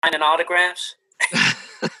signing autographs?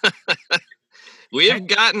 We have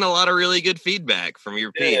gotten a lot of really good feedback from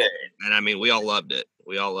your piece, and I mean, we all loved it.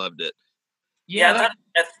 Yeah,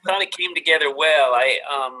 I thought it came together well. I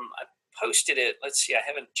posted it. Let's see, I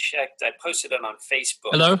haven't checked. I posted it on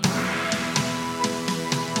Facebook. Hello?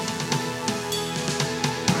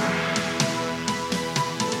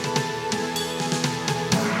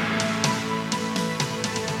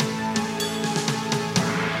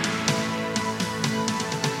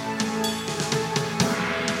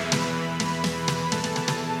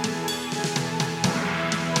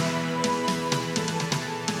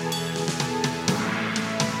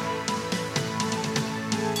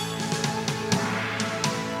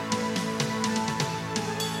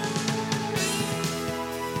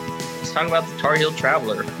 Talk about the Tar Heel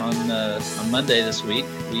Traveler on Monday this week.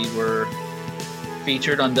 We were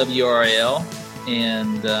featured on WRAL,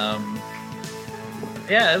 and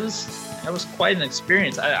it was quite an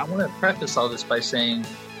experience. I want to preface all this by saying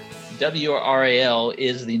WRAL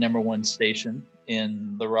is the number one station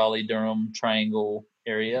in the Raleigh-Durham Triangle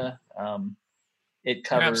area. It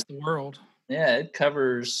covers the world. Yeah, it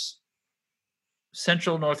covers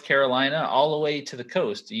central North Carolina all the way to the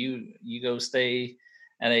coast. You go stay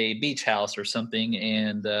at a beach house or something,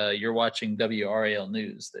 and you're watching WRAL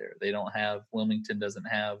news there. They don't have, Wilmington doesn't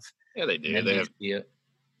have. Yeah, they do. They have.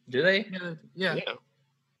 Do they? Yeah.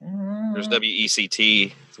 There's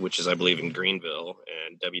WECT, which is, I believe, in Greenville,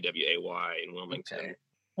 and WWAY in Wilmington. Okay.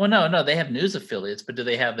 Well, no, they have news affiliates, but do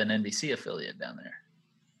they have an NBC affiliate down there?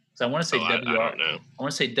 So I want to say I don't know. I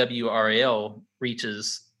want to say WRAL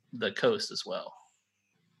reaches the coast as well.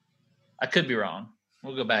 I could be wrong.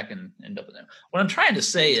 We'll go back and double down. What I'm trying to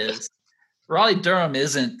say is Raleigh-Durham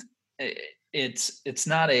isn't. It's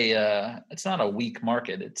not a weak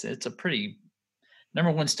market. It's a pretty number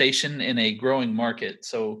one station in a growing market.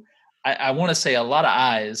 So I want to say a lot of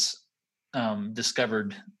eyes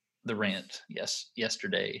discovered the Rant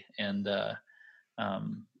yesterday, and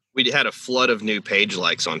we had a flood of new page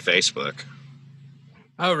likes on Facebook.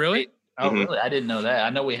 Oh, really? Oh, really? I didn't know that. I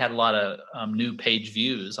know we had a lot of new page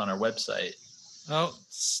views on our website. Oh,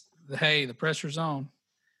 hey, the pressure's on.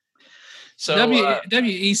 So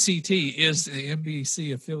WECT is the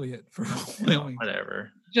NBC affiliate for Wilmington.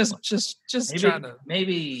 Whatever. Just maybe, trying to.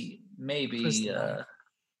 Maybe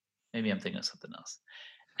I'm thinking of something else.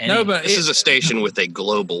 No, but this is a station with a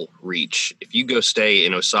global reach. If you go stay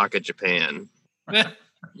in Osaka, Japan,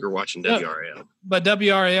 you're watching WRAL. But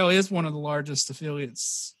WRAL is one of the largest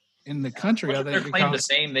affiliates in the country. I think their claim to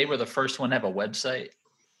fame, they were the first one to have a website.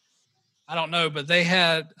 I don't know, but they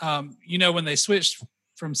had, when they switched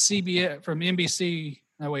from CBS to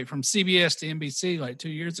NBC like 2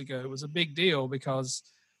 years ago, it was a big deal because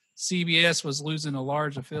CBS was losing a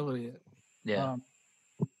large affiliate. Yeah.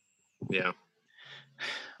 Yeah.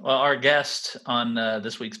 Well, our guest on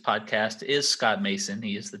this week's podcast is Scott Mason.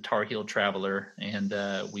 He is the Tar Heel Traveler, and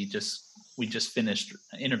we just finished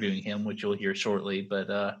interviewing him, which you'll hear shortly.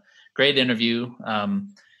 But great interview.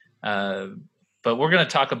 But we're going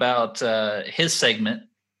to talk about his segment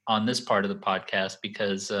on this part of the podcast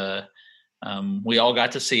because we all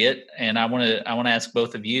got to see it, and I want to ask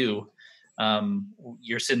both of you.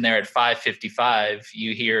 You're sitting there at 5:55.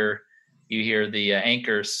 You hear the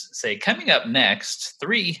anchors say, "Coming up next,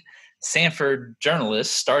 3 Sanford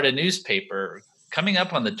journalists start a newspaper. Coming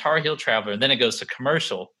up on the Tar Heel Traveler," and then it goes to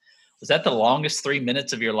commercial. Was that the longest 3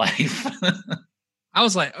 minutes of your life? I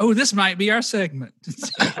was like, "Oh, this might be our segment."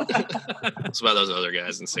 It's about those other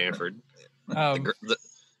guys in Sanford.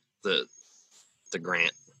 The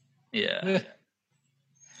Grant. Yeah.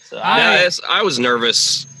 So I was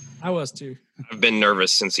nervous. I was too. I've been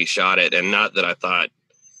nervous since he shot it, and not that I thought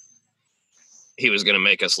he was going to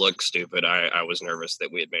make us look stupid. I was nervous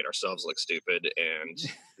that we had made ourselves look stupid, and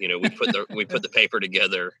we put the paper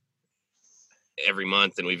together every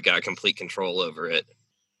month, and we've got complete control over it.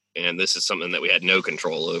 And this is something that we had no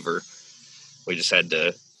control over. We just had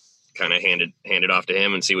to kind of hand it off to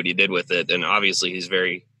him and see what he did with it. And obviously, he's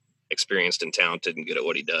very experienced and talented and good at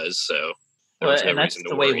what he does. So that's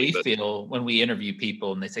the way we feel when we interview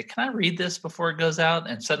people, and they say, "Can I read this before it goes out?"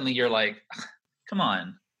 And suddenly you're like, "Come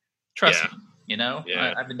on, trust me."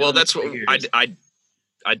 Yeah. I've been well, that's what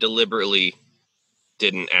I deliberately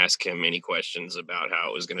didn't ask him any questions about how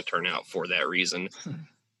it was going to turn out for that reason.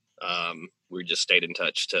 We just stayed in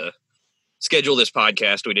touch to schedule this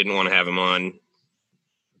podcast. We didn't want to have him on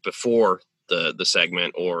before the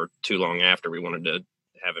segment or too long after. We wanted to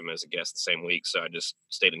have him as a guest the same week. So I just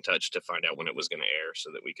stayed in touch to find out when it was going to air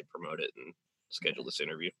so that we could promote it and schedule this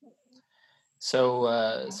interview. So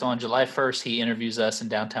on July 1st, he interviews us in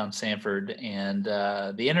downtown Sanford, and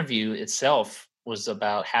the interview itself was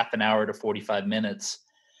about half an hour to 45 minutes.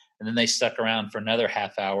 And then they stuck around for another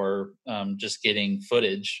half hour, just getting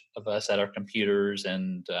footage of us at our computers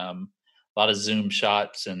and a lot of Zoom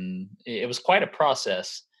shots. And it was quite a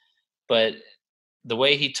process. But the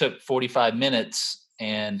way he took 45 minutes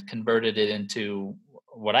and converted it into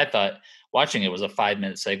what I thought watching it was a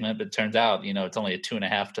 5-minute segment, but it turns out, it's only a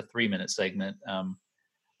 2.5 to 3-minute segment.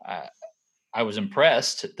 I was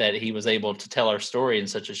impressed that he was able to tell our story in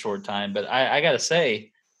such a short time, but I got to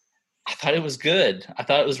say, I thought it was good. I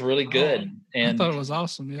thought it was really good. I thought it was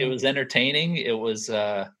awesome. Yeah. It was entertaining. It was,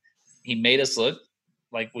 he made us look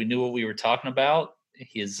like we knew what we were talking about.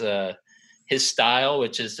 His style,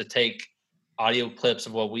 which is to take audio clips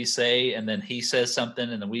of what we say, and then he says something,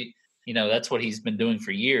 and then we, that's what he's been doing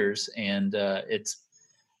for years. And I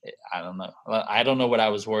don't know. I don't know what I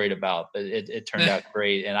was worried about, but it turned out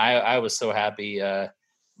great. And I was so happy.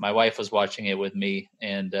 My wife was watching it with me,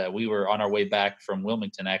 and we were on our way back from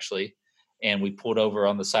Wilmington, actually. And we pulled over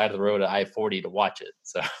on the side of the road at I-40 to watch it.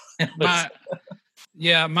 So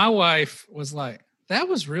my wife was like, that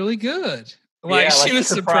was really good. Like, she was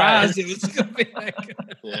surprised it was going to be that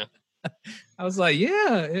good. Yeah. I was like,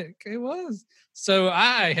 yeah, it was. So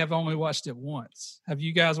I have only watched it once. Have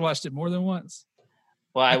you guys watched it more than once?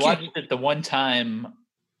 Well, I watched it the one time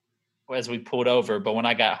as we pulled over, but when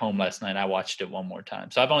I got home last night, I watched it one more time.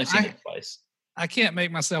 So I've only seen it twice. I can't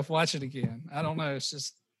make myself watch it again. I don't know. It's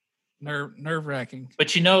just nerve wracking.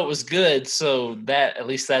 But it was good. So that, at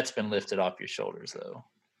least that's been lifted off your shoulders, though.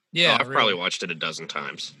 Yeah. I've probably watched it a dozen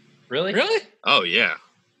times. Really? Really? Oh yeah.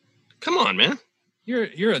 Come on, man. You're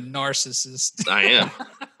a narcissist. I am.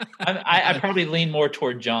 I probably lean more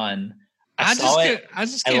toward John. I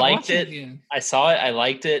just can't liked watch it again. I saw it. I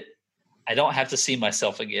liked it. I don't have to see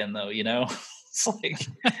myself again, though. It's like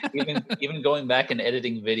even going back and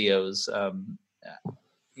editing videos.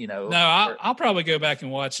 No, I'll probably go back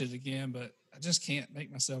and watch it again, but I just can't make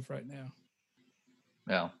myself right now.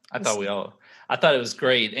 No, I thought it was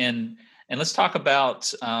great. And let's talk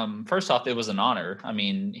about, first off, it was an honor. I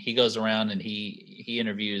mean, he goes around and he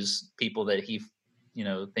interviews people that he,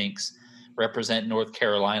 thinks represent North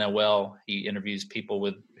Carolina well. He interviews people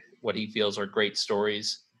with what he feels are great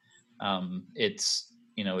stories. It's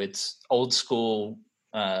old school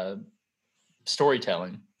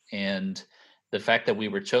storytelling, and the fact that we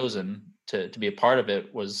were chosen to be a part of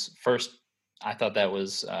it was, first, I thought that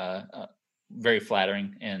was very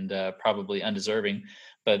flattering and probably undeserving,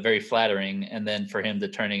 but very flattering. And then for him to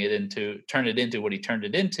turn it into what he turned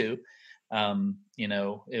it into,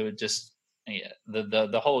 it would just,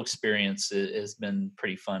 the whole experience has been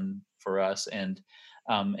pretty fun for us. And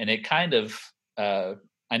it kind of, I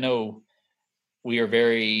know we are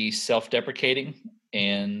very self-deprecating,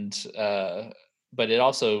 and but it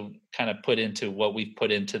also kind of put into what we've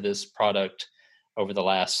put into this product over the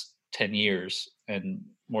last 10 years, and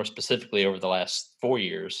more specifically over the last 4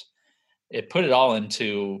 years. It put it all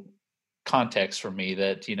into context for me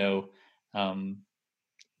that,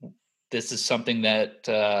 this is something that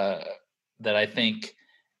I think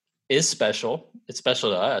is special. It's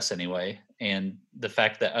special to us anyway. And the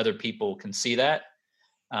fact that other people can see that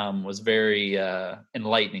was very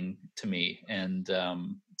enlightening to me. And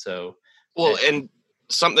and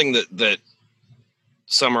something that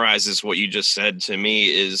summarizes what you just said to me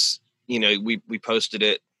is, we posted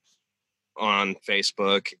it on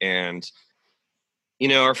Facebook, and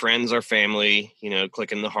our friends, our family,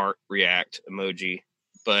 clicking the heart react emoji.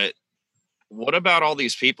 But what about all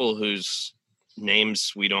these people whose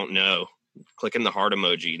names we don't know, clicking the heart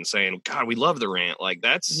emoji and saying, God, we love the rant? Like,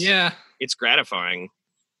 it's gratifying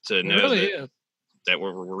to know that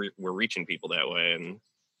we're reaching people that way.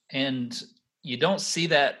 And you don't see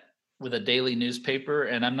that with a daily newspaper.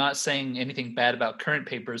 And I'm not saying anything bad about current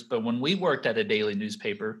papers, but when we worked at a daily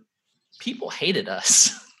newspaper, people hated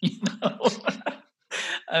us. I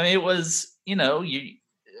mean, it was, you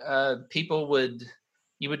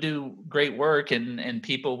would do great work, and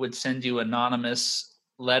people would send you anonymous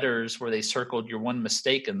letters where they circled your one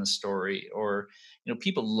mistake in the story, or,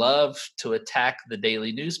 people love to attack the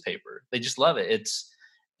daily newspaper. They just love it.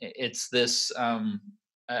 It's this,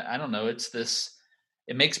 I don't know. It's this,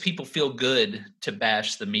 it makes people feel good to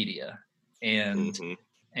bash the media. And,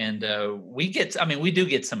 we do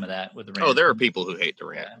get some of that with the rant. Oh, there are people who hate the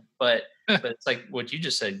rant. Yeah, but it's like what you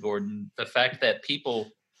just said, Gordon, the fact that people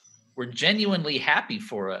were genuinely happy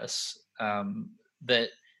for us, that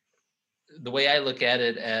the way I look at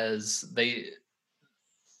it, as they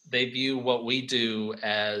view what we do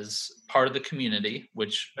as part of the community,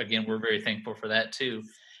 which again, we're very thankful for that too.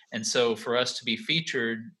 And so for us to be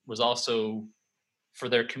featured was also for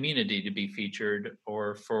their community to be featured,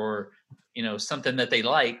 or for something that they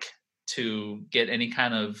like to get any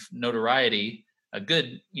kind of notoriety, a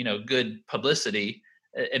good publicity.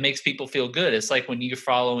 It makes people feel good. It's like when you're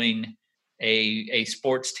following a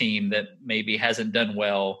sports team that maybe hasn't done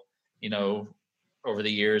well, over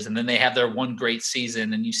the years, and then they have their one great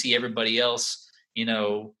season, and you see everybody else,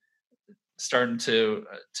 starting to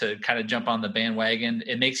kind of jump on the bandwagon.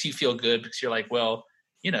 It makes you feel good because you're like, well,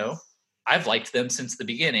 I've liked them since the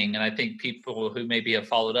beginning. And I think people who maybe have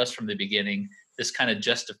followed us from the beginning, this kind of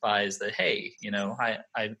justifies that, hey,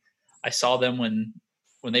 I saw them when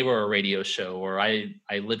they were a radio show, or I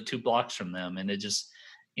lived 2 blocks from them. And it just,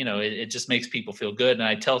 it just makes people feel good. And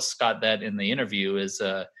I tell Scott that in the interview is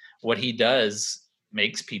what he does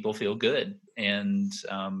makes people feel good. And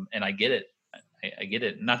I get it. I get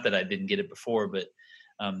it. Not that I didn't get it before, but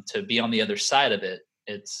to be on the other side of it,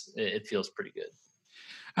 it feels pretty good.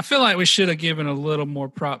 I feel like we should have given a little more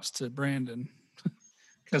props to Brandon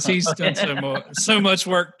because he's done so much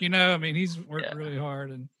work. He's worked really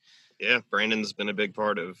hard. And yeah, Brandon's been a big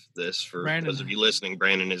part of this. For those of you listening,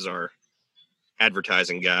 Brandon is our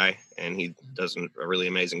advertising guy, and he does a really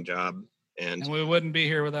amazing job. And we wouldn't be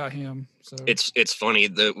here without him. So it's funny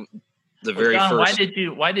the very John, first.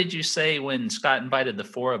 Why did you say when Scott invited the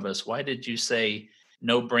 4 of us? Why did you say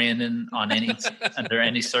no Brandon under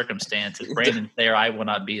any circumstances? Brandon's there, I will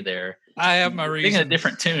not be there. I have my reasons. Singing a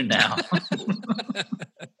different tune now.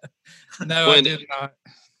 No, I did not.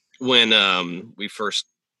 When we first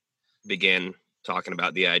began talking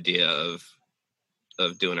about the idea of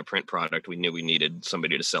doing a print product, we knew we needed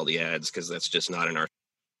somebody to sell the ads because that's just not in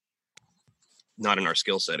our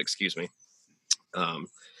skill set. Excuse me.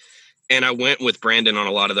 And I went with Brandon on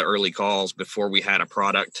a lot of the early calls before we had a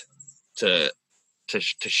product to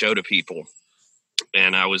show to people.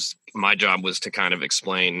 And my job was to kind of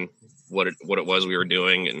explain what it was we were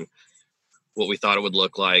doing and what we thought it would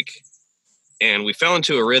look like. And we fell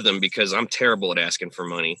into a rhythm because I'm terrible at asking for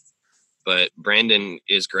money, but Brandon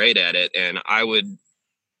is great at it. And I would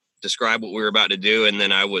describe what we were about to do, and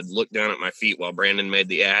then I would look down at my feet while Brandon made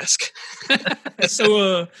the ask.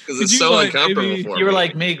 So, because it's so uncomfortable for me. You were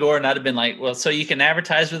like me, Gordon. I'd have been like, well, so you can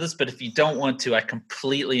advertise with us, but if you don't want to, I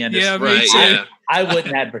completely understand. Yeah, right. Yeah. I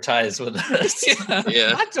wouldn't advertise with us.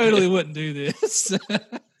 Yeah. I totally wouldn't do this.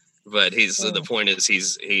 But the point is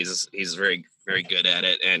he's very, very good at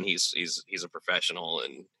it, and he's a professional,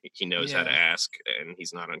 and he knows how to ask, and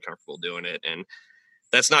he's not uncomfortable doing it. And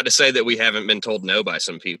that's not to say that we haven't been told no by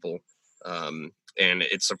some people. And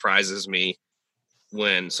it surprises me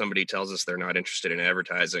when somebody tells us they're not interested in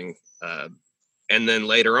advertising. And then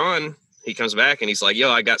later on, he comes back and he's like,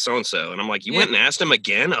 yo, I got so-and-so. And I'm like, you went and asked him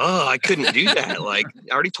again? Oh, I couldn't do that. Like,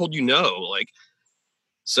 I already told you no. Like,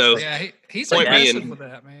 so yeah, he's like asking for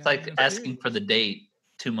that, man. It's like asking for the date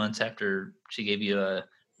 2 months after she gave you a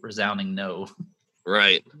resounding no.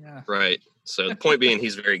 Right. Yeah. Right. So the point being,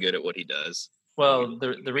 he's very good at what he does. Well,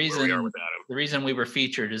 the reason we were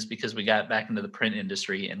featured is because we got back into the print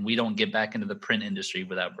industry, and we don't get back into the print industry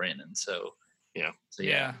without Brandon. So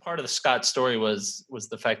yeah. Part of the Scott story was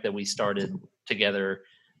the fact that we started together,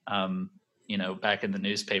 back in the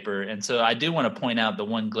newspaper. And so I do want to point out the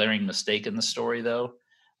one glaring mistake in the story, though.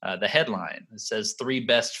 The headline, it says 3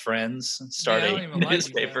 best friends start a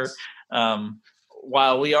newspaper.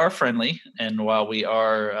 While we are friendly, and while we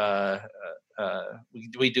are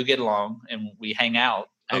we do get along and we hang out.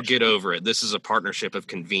 Oh, get over it. This is a partnership of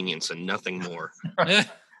convenience and nothing more. Well,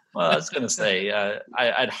 I was going to say,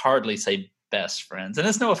 I'd hardly say best friends. And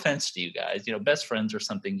it's no offense to you guys. Best friends are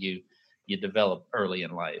something you develop early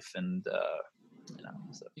in life. And,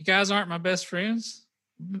 so. You guys aren't my best friends?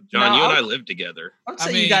 John, you and I live together. I'd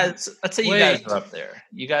say you guys are up there.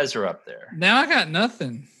 You guys are up there. Now I got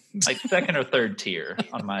nothing. Like 2nd or 3rd tier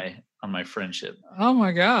on my friendship. Oh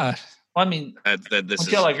my God. Well, I mean,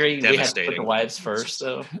 this y'all agree we have to put the wives first,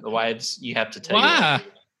 though? The wives, you have to tell you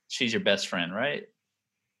she's your best friend, right?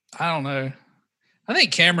 I don't know. I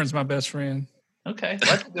think Cameron's my best friend. Okay.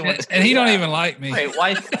 Well, and he don't even like me. Right,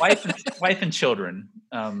 wife and children,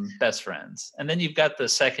 best friends. And then you've got the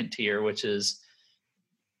 2nd tier, which is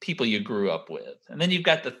people you grew up with. And then you've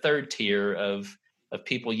got the 3rd tier of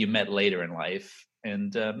people you met later in life.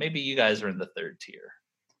 And maybe you guys are in the 3rd tier.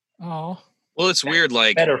 Oh. Well, it's weird,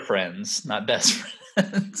 like better friends, not best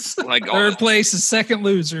friends. Like 3rd place is 2nd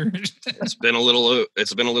loser. It's been a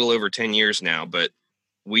little over 10 years now, but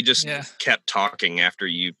we just kept talking after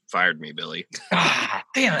you fired me, Billy. Ah,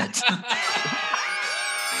 damn it.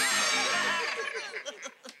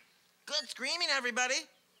 Good screaming, everybody.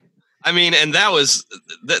 I mean, and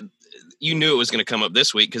that you knew it was going to come up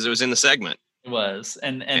this week because it was in the segment. It was,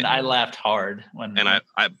 and I laughed hard when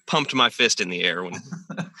I pumped my fist in the air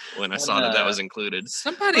when I saw that was included.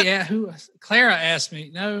 Clara asked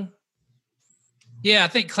me. No, yeah, I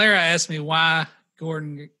think Clara asked me why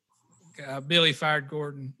Billy fired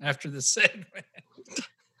Gordon after the segment.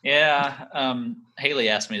 Yeah, Haley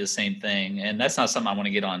asked me the same thing, and that's not something I want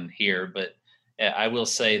to get on here, but I will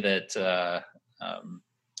say that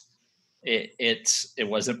it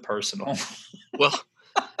wasn't personal. Well,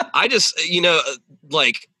 I just,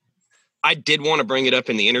 I did want to bring it up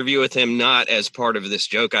in the interview with him, not as part of this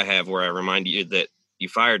joke I have where I remind you that you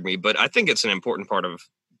fired me, but I think it's an important part of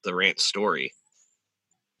the Rant story.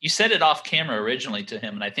 You said it off camera originally to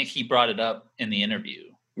him, and I think he brought it up in the interview.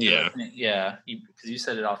 Yeah. Because you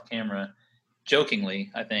said it off camera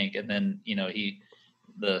jokingly, I think. And then,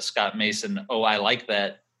 the Scott Mason, I like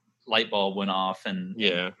that light bulb went off and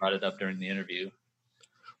brought it up during the interview.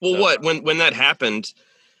 Well, when that happened,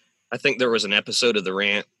 I think there was an episode of the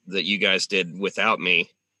Rant that you guys did without me.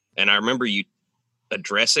 And I remember you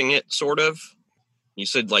addressing it sort of. You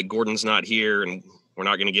said Gordon's not here and we're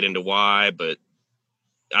not going to get into why, but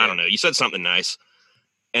I don't know. You said something nice.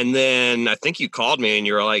 And then I think you called me and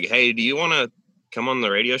you were like, hey, do you want to come on the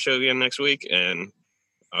radio show again next week? And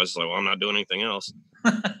I was like, well, I'm not doing anything else.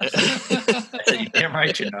 You're damn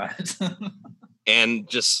right you're not. And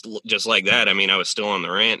just like that, I mean, I was still on the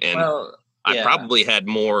Rant, and I probably had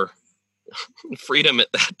more freedom at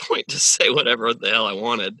that point to say whatever the hell I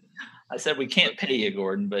wanted. I said, we can't pay you,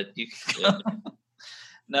 Gordon, but you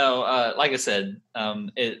No, like I said,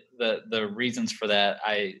 the reasons for that,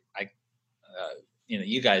 I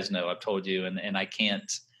you guys know, I've told you, and I can't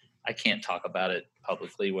talk about it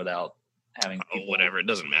publicly without having people whatever. It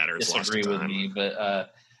doesn't matter. It's disagree with me,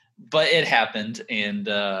 but it happened, and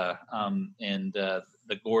the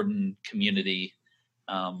Gordon community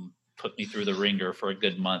put me through the ringer for a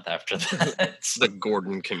good month after that. The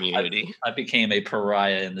Gordon community. I became a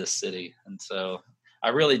pariah in this city, and so I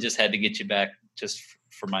really just had to get you back just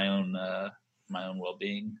for my own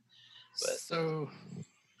well-being. But so,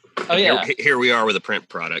 here we are with a print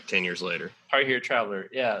product 10 years later. Hard Here Traveler,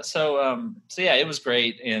 yeah. So it was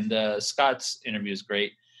great, and Scott's interview is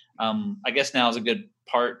great. I guess now is a good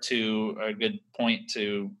point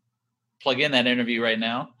to plug in that interview right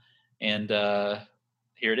now, and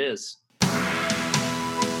here it is.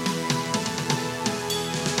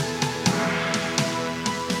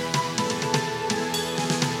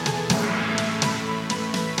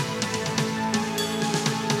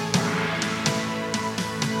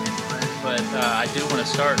 But I do want to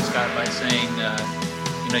start, Scott, by saying,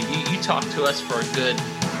 you talked to us for a good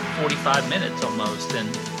 45 minutes almost,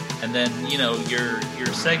 and then your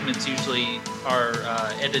segments usually are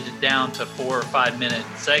edited down to 4 or 5 minute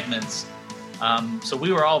segments. So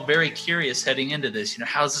we were all very curious heading into this.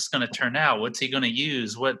 How's this going to turn out? What's he going to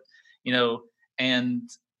use? And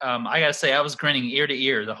I got to say, I was grinning ear to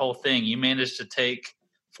ear the whole thing. You managed to take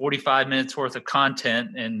 45 minutes worth of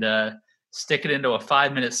content and stick it into a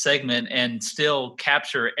 5-minute segment and still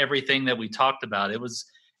capture everything that we talked about. It was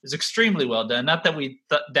extremely well done. Not that we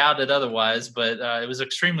doubted otherwise, but it was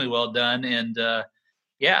extremely well done. And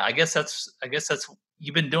I guess that's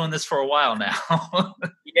you've been doing this for a while now.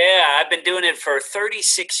 Yeah, I've been doing it for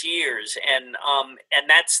 36 years, and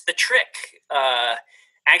that's the trick.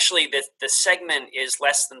 Actually, the segment is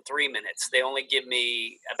less than 3 minutes. They only give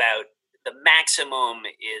me the maximum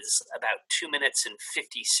is about 2 minutes and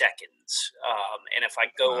 50 seconds. And if I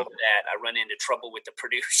go over that, I run into trouble with the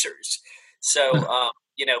producers. So,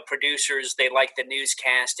 producers, they like the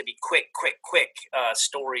newscast to be quick,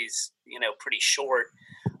 stories, pretty short.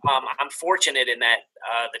 I'm fortunate in that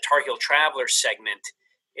the Tar Heel Traveler segment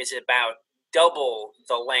is about double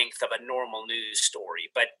the length of a normal news story,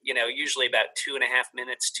 but usually about 2.5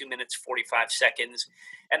 minutes, 2 minutes, 45 seconds.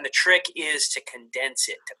 And the trick is to condense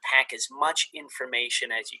it, to pack as much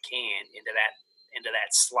information as you can into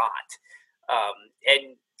that slot.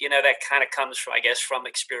 And that kind of comes from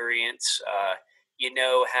experience.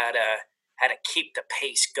 How to keep the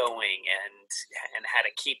pace going and how to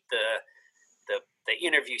keep the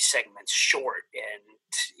interview segments short. And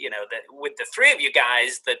with the three of you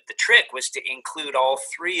guys, the trick was to include all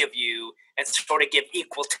three of you and sort of give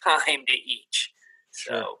equal time to each.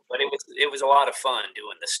 Sure. So, but it was a lot of fun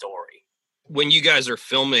doing the story. When you guys are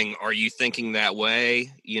filming, are you thinking that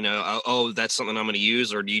way? That's something I'm going to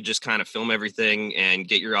use, or do you just kind of film everything and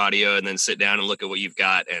get your audio and then sit down and look at what you've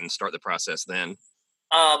got and start the process then?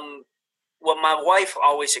 Well, my wife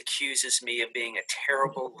always accuses me of being a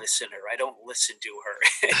terrible listener. I don't listen to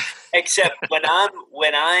her, except when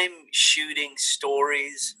I'm shooting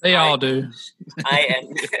stories. They all do.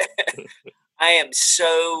 I am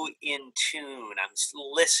so in tune. I'm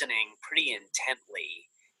listening pretty intently.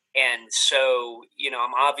 And so,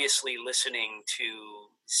 I'm obviously listening to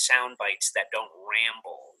sound bites that don't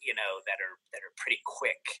ramble, that are pretty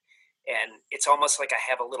quick. And it's almost like I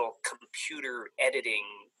have a little computer editing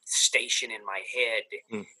station in my head,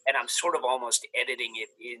 and I'm sort of almost editing it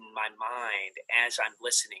in my mind as I'm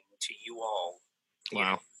listening to you all.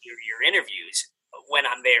 Wow. Your interviews when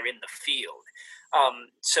I'm there in the field.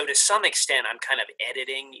 So to some extent, I'm kind of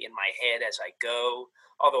editing in my head as I go.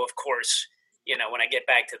 Although, of course, when I get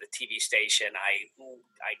back to the TV station, I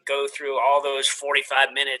go through all those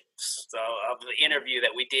 45 minutes of the interview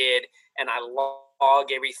that we did, and I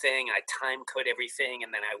log everything, I time code everything,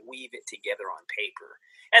 and then I weave it together on paper.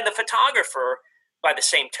 And the photographer, by the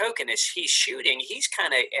same token, as he's shooting, he's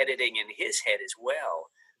kind of editing in his head as well.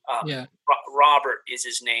 Robert is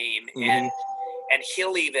his name, and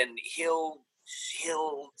he'll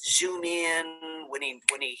zoom in when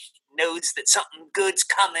he knows that something good's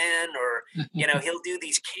coming, or he'll do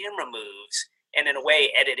these camera moves, and in a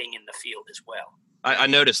way editing in the field as well. I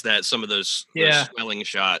noticed that some of those swelling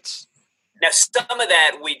shots. Now some of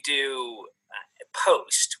that we do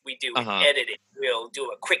post, we do editing. We'll do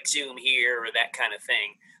a quick zoom here or that kind of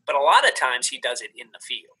thing, but a lot of times he does it in the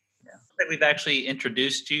field. That we've actually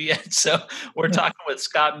introduced you yet. So we're talking with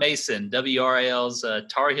Scott Mason, WRAL's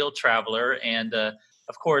Tar Heel Traveler. And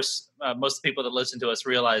of course, most of the people that listen to us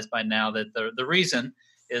realize by now that the reason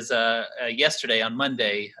is yesterday on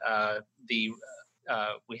Monday, we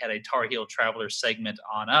had a Tar Heel Traveler segment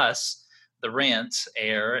on us, the Rant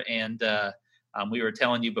air. And we were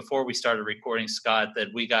telling you before we started recording, Scott,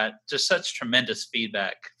 that we got just such tremendous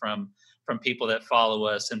feedback from people that follow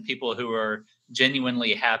us and people who are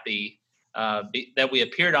genuinely happy that we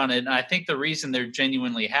appeared on it. And I think the reason they're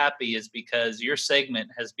genuinely happy is because your segment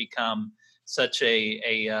has become such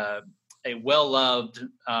a well-loved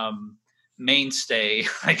mainstay,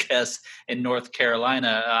 I guess, in North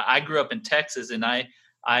Carolina. I grew up in Texas, and I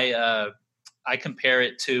compare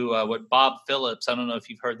it to what Bob Phillips, I don't know if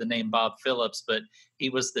you've heard the name Bob Phillips, but he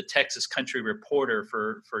was the Texas country reporter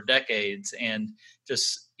for decades. And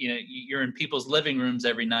just, you're in people's living rooms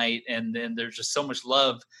every night, and then there's just so much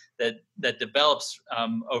love that develops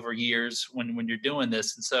over years when you're doing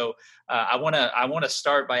this. And so I want to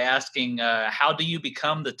start by asking, how do you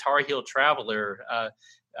become the Tar Heel Traveler?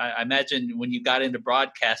 I imagine when you got into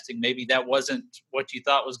broadcasting, maybe that wasn't what you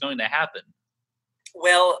thought was going to happen.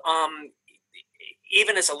 Well,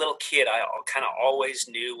 even as a little kid, I kind of always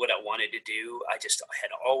knew what I wanted to do. I just had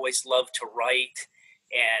always loved to write,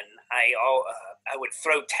 and I would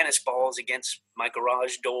throw tennis balls against my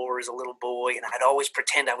garage door as a little boy, and I'd always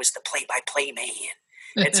pretend I was the play-by-play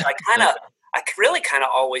man. And so I really kind of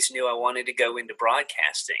always knew I wanted to go into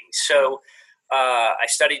broadcasting. So I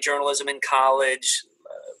studied journalism in college,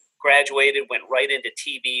 graduated, went right into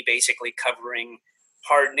TV, basically covering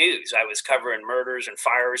hard news. I was covering murders and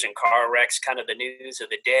fires and car wrecks, kind of the news of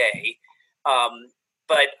the day.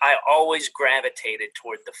 But I always gravitated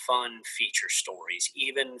toward the fun feature stories,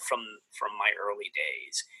 even from my early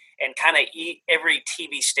days. And kind of every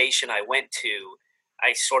TV station I went to,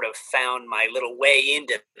 I sort of found my little way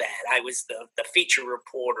into that. I was the feature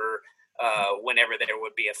reporter whenever there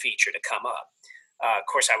would be a feature to come up. Of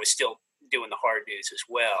course, I was still doing the hard news as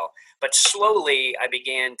well. But slowly, I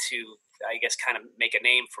began to, I guess, kind of make a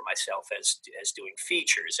name for myself as doing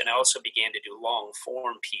features. And I also began to do long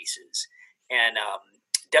form pieces. And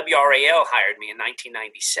WRAL hired me in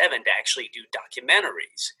 1997 to actually do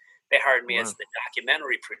documentaries. They hired me as the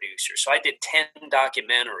documentary producer. So I did 10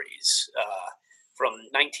 documentaries from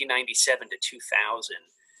 1997 to 2000.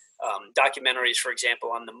 Documentaries, for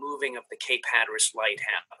example, on the moving of the Cape Hatteras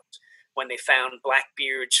Lighthouse. When they found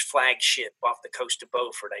Blackbeard's flagship off the coast of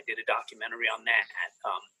Beaufort, I did a documentary on that.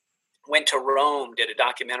 Went to Rome, did a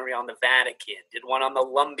documentary on the Vatican, did one on the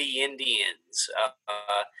Lumbee Indians,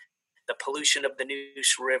 the pollution of the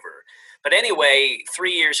Neuse River. But anyway,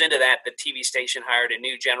 3 years into that, the TV station hired a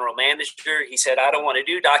new general manager. He said, I don't want to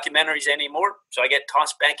do documentaries anymore, so I get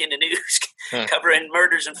tossed back into news, covering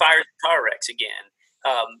murders and fires and car wrecks again.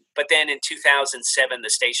 But then in 2007, the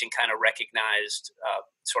station kind of recognized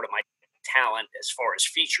sort of my talent as far as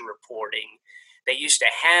feature reporting. They used to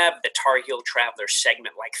have the Tar Heel Traveler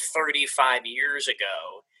segment like 35 years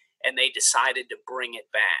ago, and they decided to bring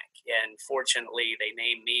it back. And fortunately, they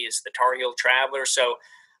named me as the Tar Heel Traveler. So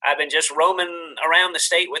I've been just roaming around the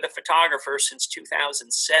state with a photographer since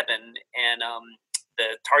 2007. And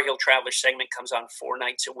the Tar Heel Traveler segment comes on 4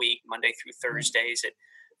 nights a week, Monday through Thursdays at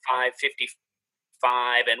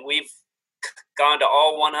 5:55. And we've gone to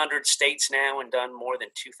all 100 states now and done more than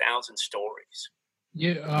 2,000 stories.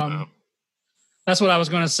 Yeah. That's what I was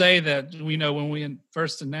going to say, that we know when we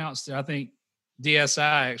first announced it, I think DSI,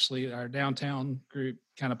 actually, our downtown group,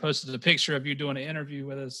 kind of posted a picture of you doing an interview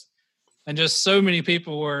with us. And just so many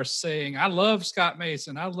people were saying, I love Scott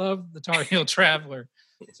Mason. I love the Tar Heel Traveler.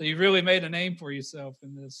 So you really made a name for yourself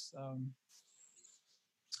in this.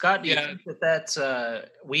 Scott, do you think that's,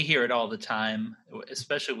 we hear it all the time,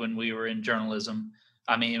 especially when we were in journalism,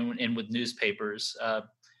 and with newspapers,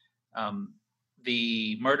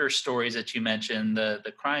 the murder stories that you mentioned,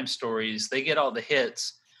 the crime stories, they get all the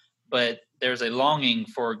hits, but there's a longing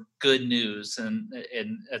for good news, and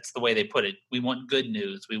that's the way they put it. We want good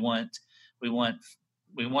news. We want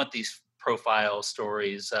these profile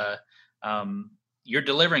stories. You're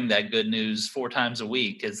delivering that good news 4 times a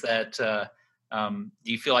week. Is that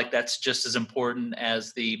do you feel like that's just as important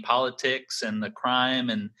as the politics and the crime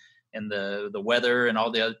and the weather and all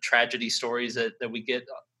the other tragedy stories that we get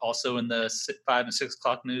also in the 5 and 6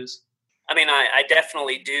 o'clock news? I mean, I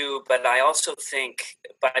definitely do, but I also think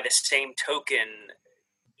by the same token,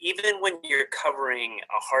 even when you're covering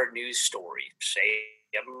a hard news story, say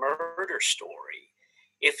a murder story,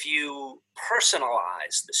 if you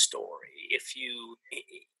personalize the story,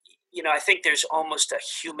 I think there's almost a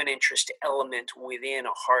human interest element within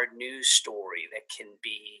a hard news story that can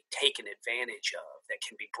be taken advantage of, that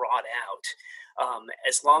can be brought out,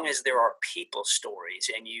 as long as there are people stories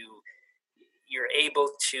and you're able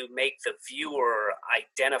to make the viewer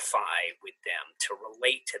identify with them, to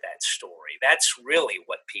relate to that story. That's really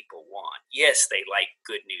what people want. Yes, they like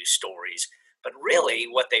good news stories, but really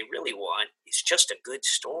what they really want is just a good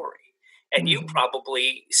story. And you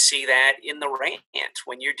probably see that in the Rant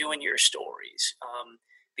when you're doing your stories,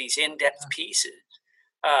 these in-depth pieces.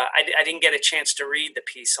 I didn't get a chance to read the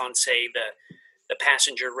piece on, say, the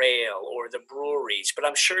passenger rail or the breweries, but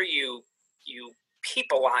I'm sure you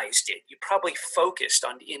peopleized it. You probably focused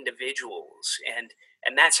on the individuals,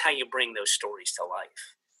 and that's how you bring those stories to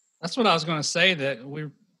life. That's what I was going to say, that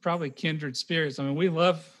we're probably kindred spirits. I mean, we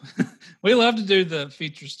love we love to do the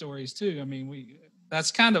feature stories too. I mean,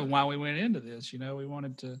 that's kind of why we went into this. We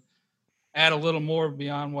wanted to add a little more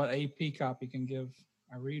beyond what AP copy can give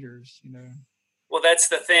our readers. Well, that's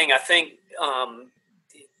the thing. I think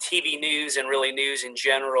TV news and really news in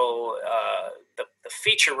general, the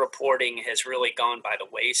feature reporting has really gone by the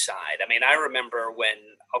wayside. I mean, I remember when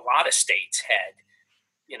a lot of states had,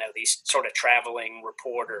 these sort of traveling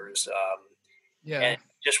reporters, and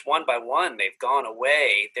just one by one, they've gone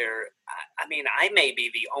away. I may be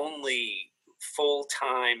the only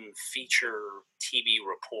full-time feature TV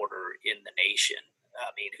reporter in the nation.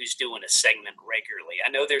 Who's doing a segment regularly. I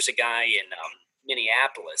know there's a guy in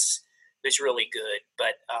Minneapolis who's really good,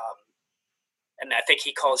 but and I think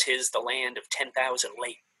he calls his the land of 10,000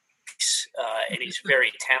 lakes, and he's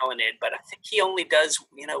very talented. But I think he only does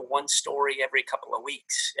one story every couple of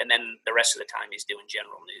weeks, and then the rest of the time he's doing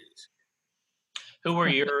general news. Who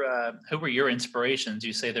were your inspirations?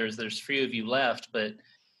 You say there's few of you left, but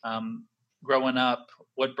growing up,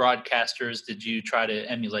 what broadcasters did you try to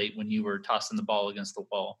emulate when you were tossing the ball against the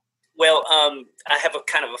wall? Well, I have a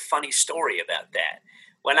kind of a funny story about that.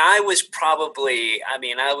 When I was probably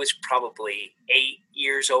 8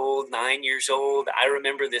 years old, 9 years old, I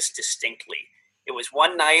remember this distinctly. It was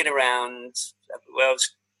one night around, it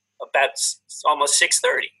was about almost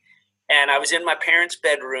 6:30. And I was in my parents'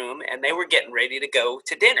 bedroom, and they were getting ready to go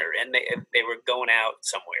to dinner, and they were going out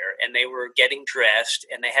somewhere, and they were getting dressed,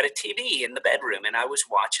 and they had a TV in the bedroom, and I was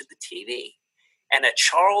watching the TV. And a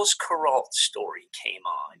Charles Kuralt story came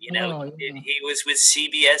on. He was with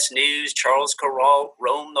CBS News. Charles Kuralt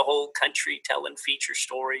roamed the whole country telling feature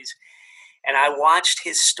stories. And I watched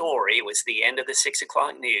his story. It was the end of the 6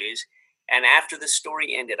 o'clock news. And after the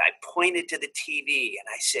story ended, I pointed to the TV and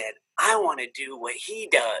I said, I want to do what he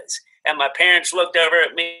does. And my parents looked over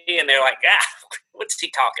at me and they're like, what's he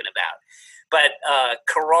talking about? But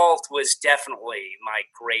Kuralt was definitely my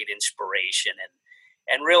great inspiration.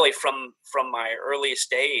 And really, from my earliest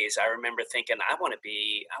days, I remember thinking, I want to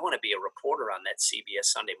be a reporter on that CBS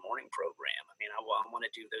Sunday morning program. I want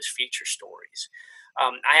to do those feature stories.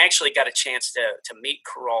 I actually got a chance to meet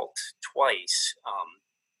Kuralt twice.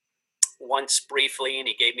 Once briefly, and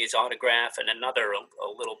he gave me his autograph, and another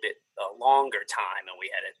a little bit longer time, and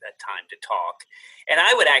we had that time to talk. And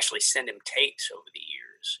I would actually send him tapes over the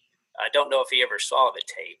years. I don't know if he ever saw the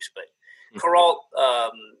tapes, but Kuralt,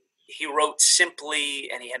 he wrote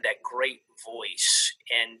simply, and he had that great voice.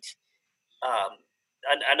 And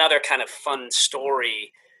another kind of fun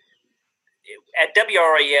story, at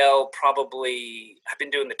WRAL, probably, I've been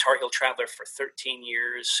doing the Tar Heel Traveler for 13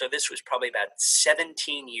 years, so this was probably about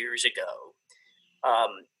 17 years ago.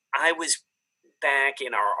 I was back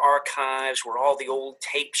in our archives where all the old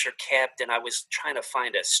tapes are kept, and I was trying to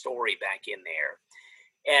find a story back in there.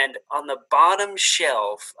 And on the bottom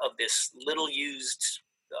shelf of this little used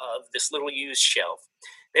shelf,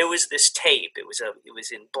 there was this tape. It was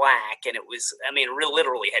in black, and it was, I mean, real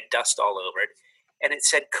literally had dust all over it, and it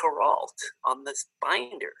said Kuralt on the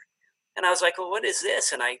binder. And I was like, well, what is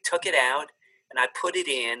this? And I took it out and I put it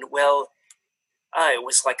in. Well, it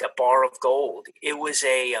was like a bar of gold. It was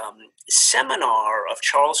a seminar of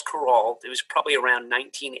Charles Kuralt. It was probably around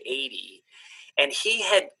 1980, and he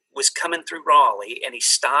was coming through Raleigh, and he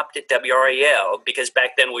stopped at WRAL because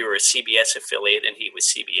back then we were a CBS affiliate, and he was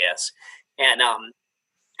CBS, and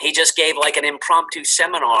he just gave like an impromptu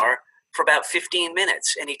seminar for about 15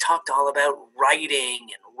 minutes, and he talked all about writing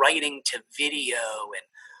and writing to video and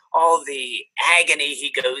all the agony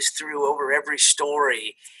he goes through over every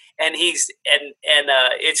story. And it's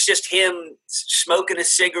just him smoking a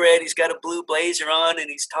cigarette. He's got a blue blazer on, and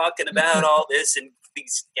he's talking about all this, and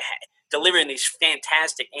he's delivering these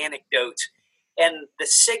fantastic anecdotes. And the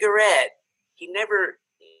cigarette, he never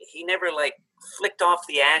like flicked off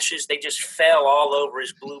the ashes. They just fell all over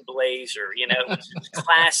his blue blazer. You know, it was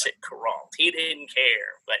classic Kuralt. He didn't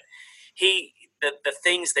care, but the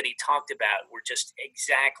things that he talked about were just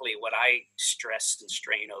exactly what I stressed and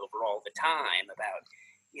strain over all the time about.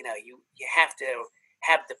 You know, you have to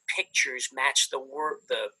have the pictures match the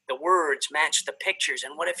words match the pictures,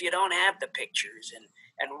 and what if you don't have the pictures, and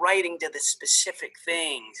writing to the specific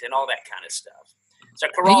things and all that kind of stuff. So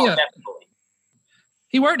Kuralt definitely.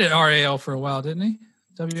 He worked at RAL for a while, didn't he?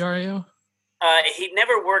 WRAL? He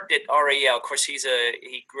never worked at RAL. Of course, he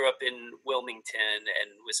grew up in Wilmington and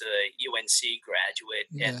was a UNC graduate,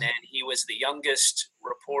 and then he was the youngest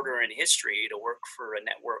reporter in history to work for a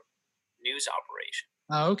network news operation.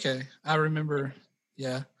 Oh, okay. I remember.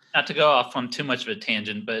 Yeah. Not to go off on too much of a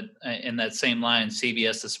tangent, but in that same line,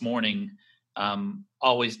 CBS This Morning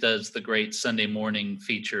always does the great Sunday morning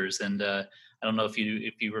features, and I don't know if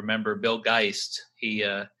you remember Bill Geist.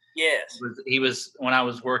 Yes. He was when I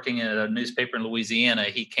was working at a newspaper in Louisiana.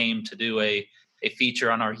 He came to do a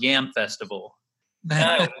feature on our Yam Festival,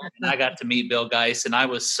 and I got to meet Bill Geist, and I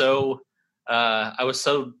was such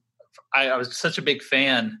a big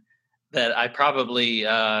fan that I probably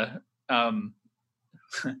I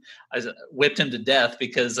whipped him to death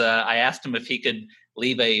because I asked him if he could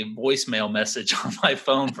leave a voicemail message on my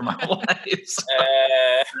phone for my wife.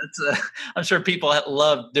 So I'm sure people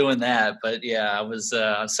loved doing that, but yeah, I was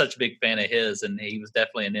such a big fan of his, and he was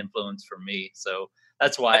definitely an influence for me. So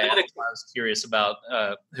that's why I was curious about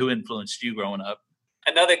who influenced you growing up.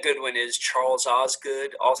 Another good one is Charles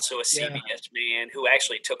Osgood, also a CBS man who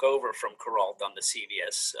actually took over from Kuralt on the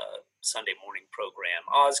CBS Sunday morning program.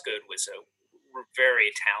 Osgood was a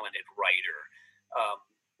very talented writer.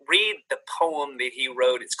 Read the poem that he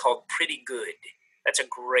wrote. It's called Pretty Good. That's a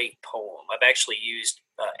great poem. I've actually used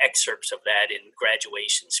excerpts of that in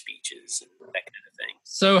graduation speeches and that kind of thing.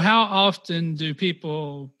 So how often do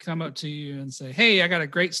people come up to you and say, hey, I got a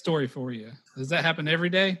great story for you? Does that happen every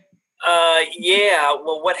day? Yeah.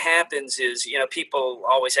 Well, what happens is, people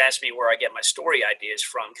always ask me where I get my story ideas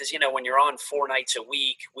from. Because, when you're on 4 nights a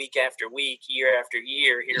week, week after week, year after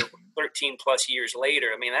year, here 13 plus years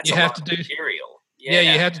later, I mean, that's a lot of material. Yeah,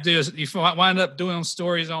 you have to do is you wind up doing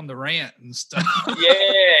stories on the Rant and stuff.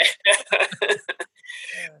 Yeah.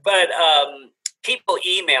 But people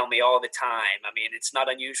email me all the time. I mean, it's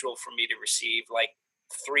not unusual for me to receive like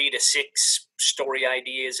 3 to 6 story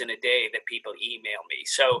ideas in a day that people email me.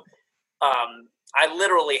 So I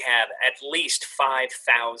literally have at least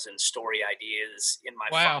 5,000 story ideas in my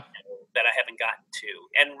file that I haven't gotten to.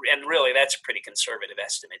 And really, that's a pretty conservative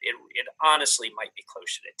estimate. It honestly might be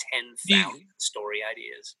closer to 10,000 story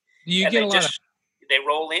ideas. Do you get a lot of... They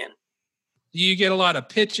roll in. Do you get a lot of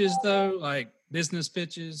pitches, though, like business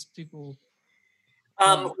pitches, people?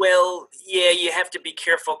 Well, yeah, you have to be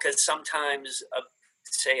careful because sometimes a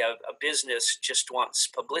business just wants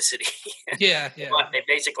publicity. Yeah. They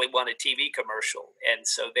basically want a TV commercial, and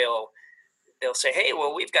so they'll say, "Hey,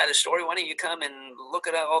 well, we've got a story. Why don't you come and look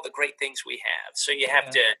at all the great things we have?" So you have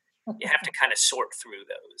to kind of sort through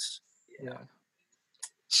those. Yeah.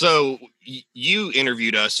 So you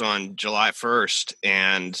interviewed us on July 1st,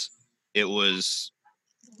 and it was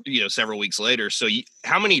several weeks later. So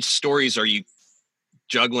how many stories are you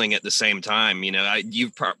juggling at the same time?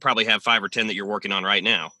 You probably have 5 or 10 that you're working on right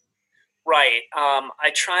now. Right.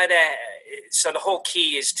 I try to. So the whole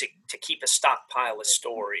key is to keep a stockpile of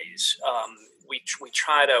stories. We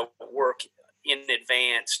try to work in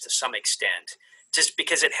advance to some extent, just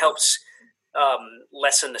because it helps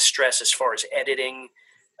lessen the stress as far as editing.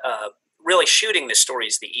 really shooting the story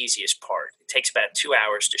is the easiest part. It takes about 2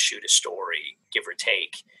 hours to shoot a story, give or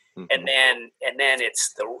take. And then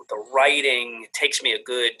it's the writing. It takes me a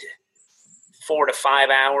good 4 to 5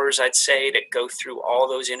 hours, I'd say, to go through all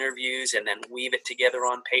those interviews and then weave it together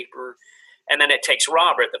on paper. And then it takes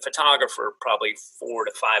Robert, the photographer, probably 4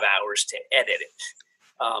 to 5 hours to edit it.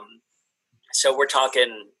 So we're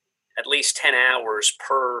talking at least 10 hours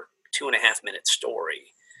per 2.5 minute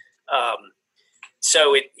story.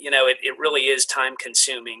 So it really is time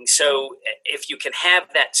consuming. So if you can have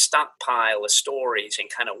that stockpile of stories and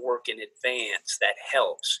kind of work in advance, that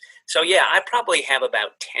helps. So yeah, I probably have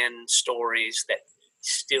about 10 stories that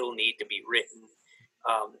still need to be written.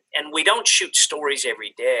 And we don't shoot stories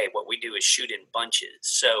every day. What we do is shoot in bunches.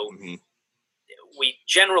 So we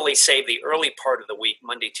generally save the early part of the week,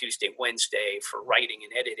 Monday, Tuesday, Wednesday, for writing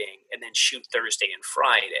and editing, and then shoot Thursday and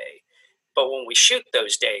Friday. But when we shoot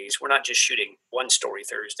those days, we're not just shooting one story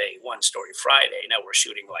Thursday, one story Friday. No, we're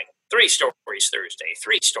shooting like 3 stories Thursday,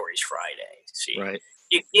 3 stories Friday. See, right.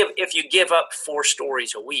 If you give up 4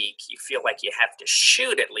 stories a week, you feel like you have to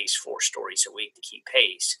shoot at least 4 stories a week to keep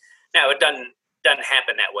pace. Now, it doesn't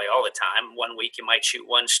happen that way all the time. One week you might shoot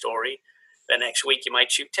 1 story. The next week you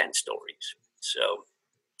might shoot 10 stories. So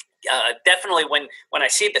definitely when I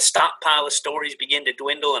see the stockpile of stories begin to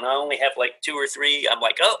dwindle and I only have like 2 or 3, I'm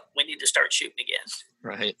like, oh, we need to start shooting again.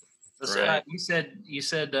 Right. So, you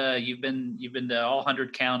said you've been to all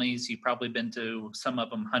 100 counties. You've probably been to some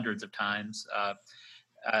of them hundreds of times.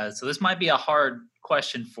 So this might be a hard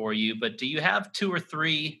question for you, but do you have 2 or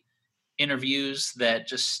 3 interviews that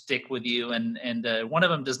just stick with you? And one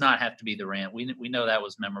of them does not have to be the Rant. We know that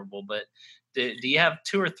was memorable, but do you have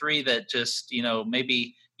 2 or 3 that just,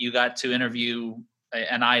 maybe you got to interview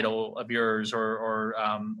an idol of yours or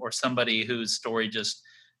somebody whose story just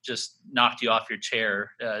knocked you off your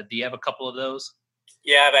chair? Do you have a couple of those?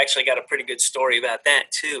 Yeah, I've actually got a pretty good story about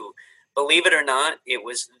that too. Believe it or not, it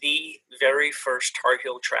was the very first Tar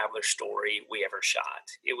Heel Traveler story we ever shot.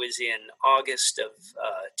 It was in August of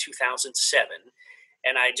 2007,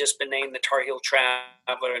 and I had just been named the Tar Heel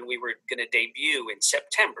Traveler, and we were going to debut in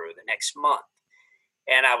September, the next month.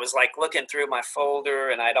 And I was like looking through my folder,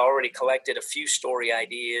 and I'd already collected a few story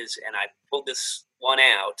ideas, and I pulled this one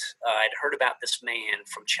out. I'd heard about this man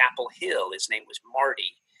from Chapel Hill. His name was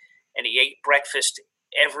Marty, and he ate breakfast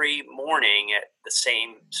every morning at the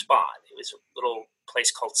same spot. It was a little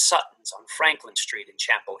place called Sutton's on Franklin Street in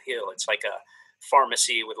Chapel Hill. It's like a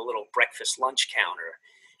pharmacy with a little breakfast lunch counter.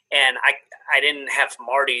 And I didn't have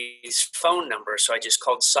Marty's phone number, so I just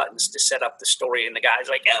called Sutton's to set up the story. And the guy's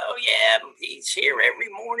like, oh, yeah, he's here every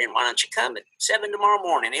morning. Why don't you come at 7 tomorrow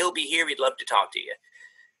morning? He'll be here. He'd love to talk to you.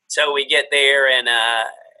 So we get there, and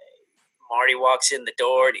Marty walks in the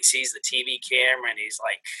door, and he sees the TV camera, and he's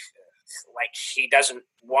like he doesn't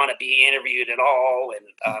want to be interviewed at all. And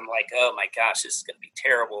I'm like, oh, my gosh, this is going to be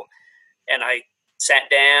terrible. And I sat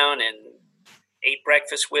down and ate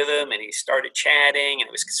breakfast with him, and he started chatting, and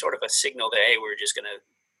it was sort of a signal that, hey, we're just going to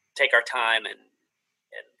take our time and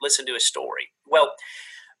listen to his story. Well,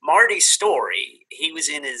 Marty's story, he was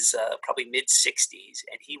in his probably mid-60s,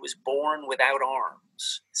 and he was born without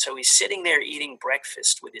arms. So he's sitting there eating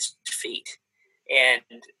breakfast with his feet. And,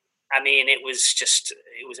 I mean, it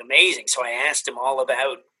was amazing. So I asked him all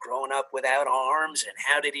about growing up without arms and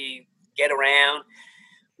how did he get around.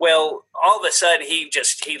 Well, all of a sudden, he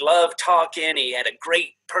loved talking. He had a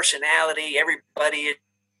great personality. Everybody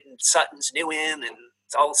in Sutton's knew him and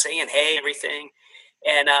it's all saying, hey, everything.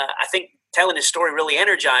 And I think telling his story really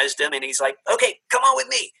energized him. And he's like, okay, come on with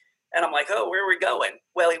me. And I'm like, oh, where are we going?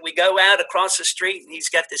 Well, we go out across the street and he's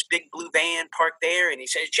got this big blue van parked there. And he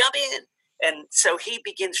says, jump in. And so he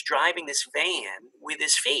begins driving this van with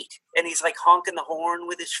his feet. And he's like honking the horn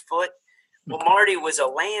with his foot. Well, Marty was a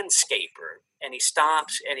landscaper, and he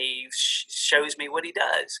stops and he shows me what he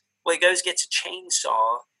does. Well, he goes, gets a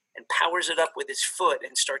chainsaw and powers it up with his foot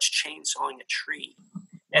and starts chainsawing a tree.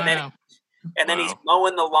 And Wow. then he's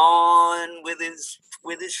mowing the lawn with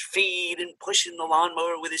his feet and pushing the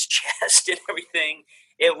lawnmower with his chest and everything.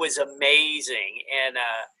 It was amazing. And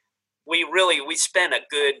we spent a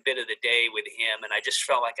good bit of the day with him, and I just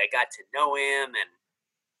felt like I got to know him,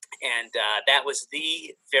 and that was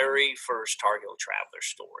the very first Tar Heel Traveler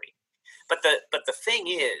story. But the thing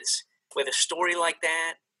is, with a story like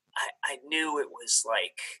that, I knew it was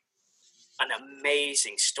like an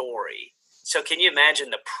amazing story. So can you imagine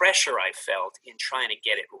the pressure I felt in trying to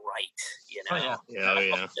get it right? You know,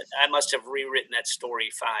 I must have rewritten that story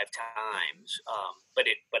 5 times, but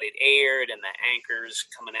it aired, and the anchors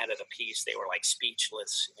coming out of the piece, they were like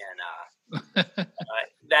speechless, and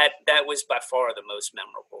that was by far the most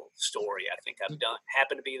memorable story I think I've done.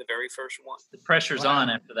 Happened to be the very first one. The pressure's on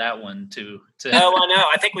after that one too. Oh, I know.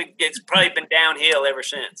 I think it's probably been downhill ever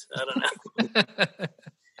since. I don't know.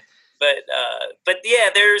 But yeah,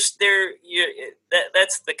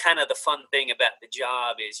 that's the kind of the fun thing about the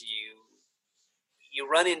job is you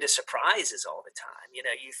run into surprises all the time. You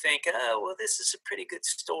know, you think, oh, well, this is a pretty good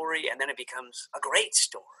story, and then it becomes a great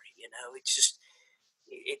story. You know,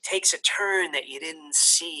 it takes a turn that you didn't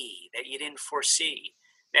see, that you didn't foresee.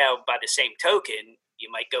 Now, by the same token, you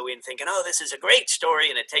might go in thinking, oh, this is a great story,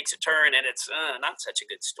 and it takes a turn, and it's not such a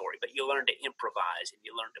good story. But you learn to improvise, and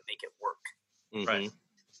you learn to make it work. Mm-hmm. Right.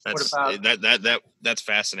 That's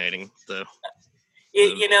fascinating.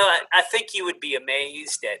 You know, I think you would be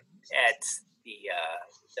amazed at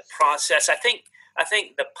the process. I think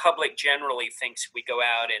the public generally thinks we go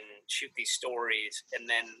out and shoot these stories, and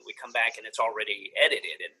then we come back and it's already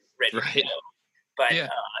edited and ready to go. But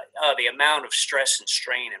the amount of stress and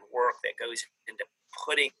strain and work that goes into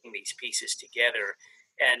putting these pieces together,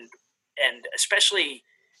 and especially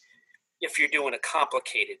if you're doing a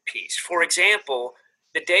complicated piece. For example,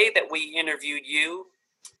 the day that we interviewed you,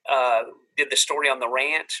 did the story on the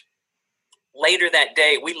Rant, later that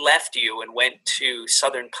day, we left you and went to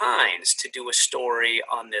Southern Pines to do a story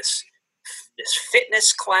on this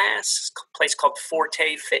fitness class, place called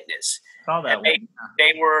Forte Fitness. Saw that one.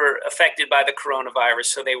 They were affected by the coronavirus,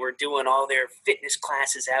 so they were doing all their fitness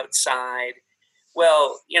classes outside.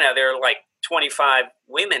 Well, you know, there are like 25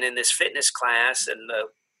 women in this fitness class, and the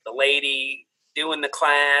lady doing the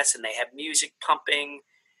class, and they have music pumping.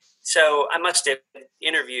 So I must have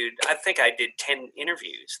interviewed, I think I did 10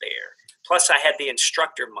 interviews there. Plus I had the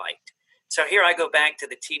instructor mic'd. So here I go back to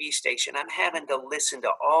the TV station. I'm having to listen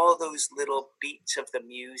to all those little beats of the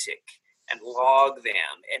music and log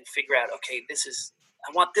them and figure out, okay,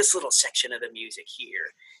 I want this little section of the music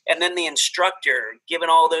here. And then the instructor giving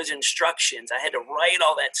all those instructions, I had to write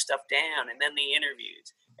all that stuff down, and then the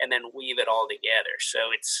interviews, and then weave it all together. So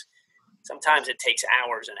sometimes it takes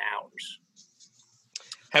hours and hours.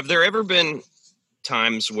 Have there ever been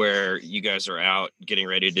times where you guys are out getting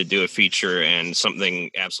ready to do a feature and something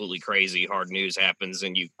absolutely crazy, hard news happens,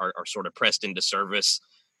 and you are sort of pressed into service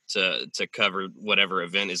to cover whatever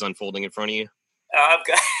event is unfolding in front of you?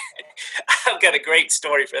 I've got a great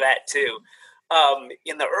story for that too.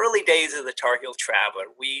 In the early days of the Tar Heel Traveler,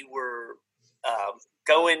 we were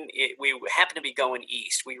we happened to be going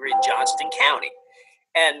east. We were in Johnston County,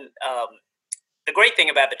 and the great thing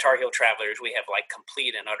about the Tar Heel Traveler is we have like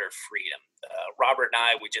complete and utter freedom. Robert and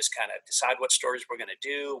I, we just kind of decide what stories we're going to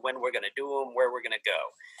do, when we're going to do them, where we're going to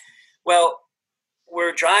go. Well,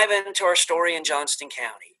 we're driving to our story in Johnston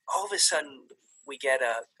County. All of a sudden, we get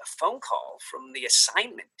a phone call from the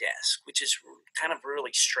assignment desk, which is kind of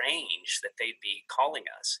really strange that they'd be calling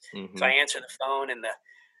us. Mm-hmm. So I answer the phone, and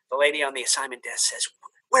the lady on the assignment desk says,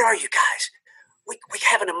 "Where are you guys? We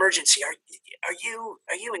have an emergency. Are you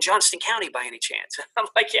in Johnston County by any chance?" I'm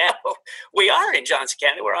like, "Yeah, well, we are in Johnston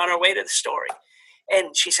County. We're on our way to the story."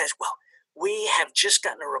 And she says, "Well, we have just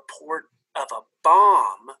gotten a report of a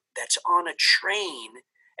bomb that's on a train,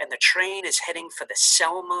 and the train is heading for the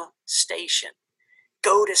Selma station.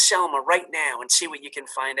 Go to Selma right now and see what you can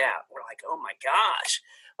find out." We're like, "Oh my gosh."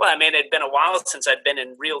 Well, I mean, it had been a while since I'd been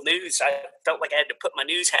in real news. I felt like I had to put my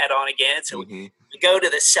news hat on again. So we go to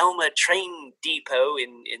the Selma train depot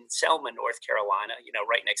in Selma, North Carolina,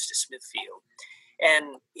 right next to Smithfield.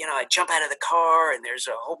 And, I jump out of the car, and there's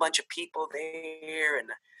a whole bunch of people there, and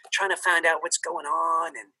trying to find out what's going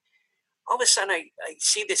on. And all of a sudden, I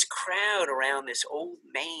see this crowd around this older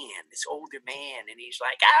man, and he's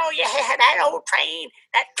like, "Oh, yeah, that old train.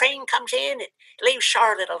 That train comes in, it leaves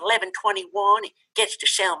Charlotte at 11:21. It gets to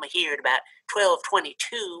Selma here at about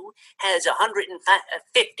 12:22, has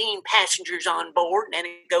 115 passengers on board, and then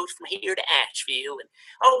it goes from here to Asheville. And,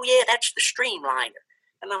 oh, yeah, that's the streamliner."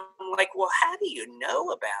 And I'm like, "Well, how do you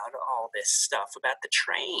know about all this stuff about the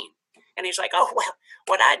train?" And he's like, "Oh, well,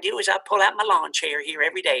 what I do is I pull out my lawn chair here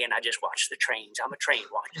every day, and I just watch the trains. I'm a train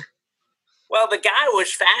watcher." Well, the guy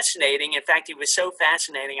was fascinating. In fact, he was so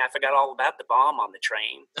fascinating, I forgot all about the bomb on the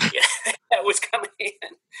train that was coming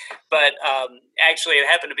in. But actually, it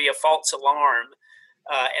happened to be a false alarm,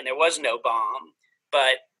 and there was no bomb.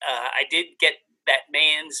 But I did get that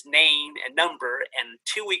man's name and number, and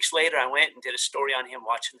 2 weeks later, I went and did a story on him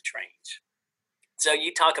watching the trains. So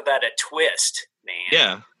you talk about a twist, man.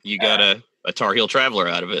 Yeah, you got a Tar Heel Traveler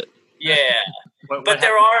out of it. Yeah. But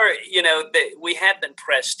there are, we have been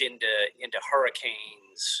pressed into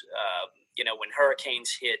hurricanes. When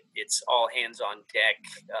hurricanes hit, it's all hands on deck.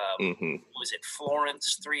 Was it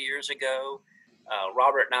Florence 3 years ago?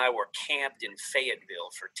 Robert and I were camped in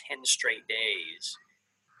Fayetteville for 10 straight days,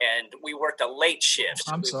 and we worked a late shift.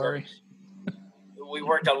 I'm sorry. We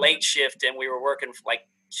worked a late shift, and we were working from like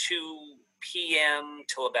 2 p.m.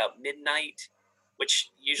 till about midnight,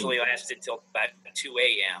 which usually lasted till about 2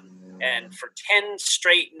 a.m. And for 10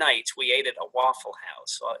 straight nights, we ate at a Waffle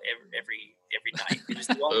House every night. It was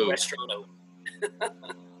the only restaurant open.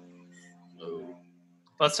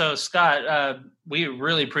 Well, so Scott, we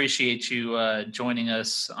really appreciate you joining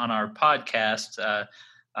us on our podcast.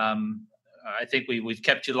 I think we've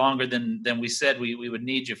kept you longer than we said we would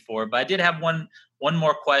need you for. But I did have one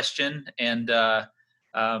more question, and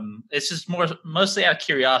it's just mostly out of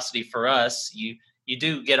curiosity for us. You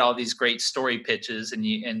do get all these great story pitches, and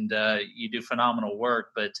you do phenomenal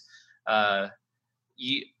work. But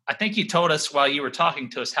I think you told us while you were talking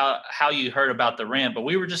to us how you heard about the Rant. But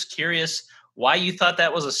we were just curious why you thought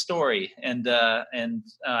that was a story, and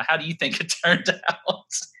how do you think it turned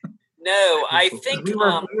out? No, I think we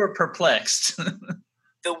were perplexed.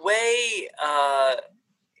 The way,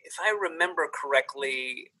 if I remember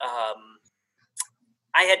correctly,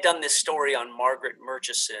 I had done this story on Margaret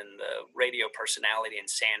Murchison, the radio personality in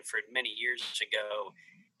Sanford, many years ago,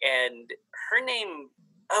 and her name.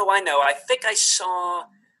 Oh, I know. I think I saw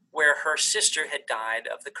where her sister had died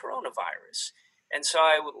of the coronavirus. And so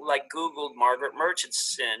I Googled Margaret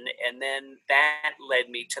Murchison, and then that led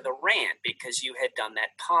me to the Rant because you had done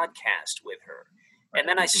that podcast with her. And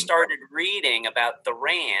then I started reading about the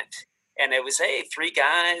Rant, and it was, 3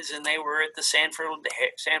 guys, and they were at the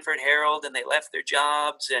Sanford Herald, and they left their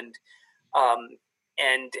jobs. And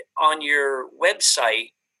on your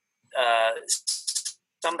website,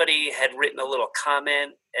 somebody had written a little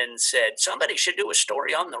comment and said, somebody should do a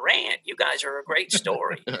story on the Rant. You guys are a great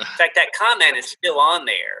story. In fact, that comment is still on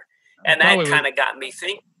there. And that kind of got me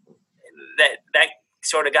thinking, that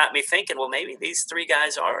sort of got me thinking, well, maybe these 3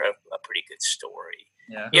 guys are a pretty good story.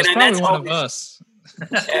 Yeah. It's probably one of us.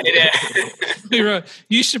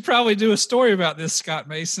 You should probably do a story about this, Scott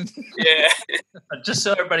Mason. Yeah. Just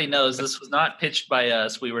so everybody knows, this was not pitched by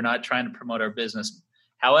us. We were not trying to promote our business.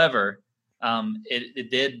 However, it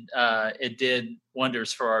did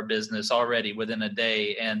wonders for our business already within a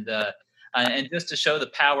day, and just to show the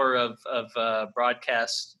power of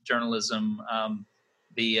broadcast journalism,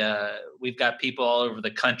 we've got people all over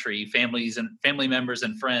the country, family members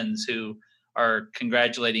and friends who are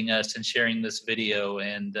congratulating us and sharing this video,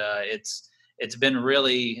 and it's been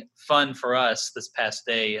really fun for us this past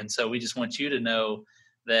day. And so we just want you to know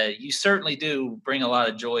that you certainly do bring a lot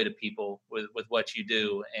of joy to people with what you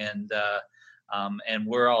do, and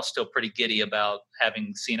we're all still pretty giddy about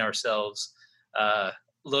having seen ourselves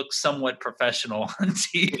look somewhat professional on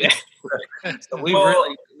TV. So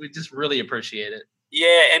we just really appreciate it.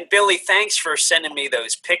 Yeah, and Billy, thanks for sending me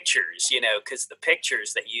those pictures, because the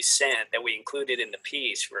pictures that you sent that we included in the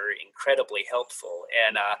piece were incredibly helpful.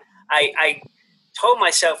 And I told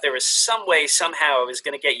myself there was some way, somehow, I was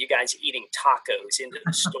going to get you guys eating tacos into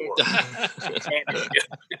the store.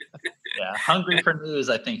 Yeah, hungry for news,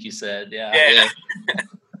 I think you said. Yeah.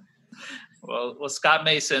 Well, Scott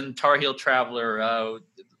Mason, Tar Heel Traveler,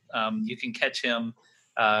 you can catch him.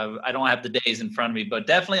 I don't have the days in front of me, but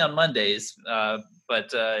definitely on Mondays.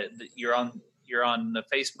 But you're on the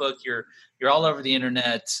Facebook. You're all over the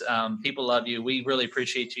internet. People love you. We really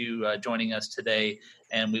appreciate you joining us today,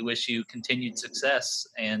 and we wish you continued success.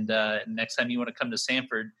 And next time you want to come to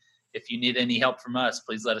Sanford, if you need any help from us,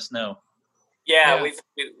 please let us know. Yeah.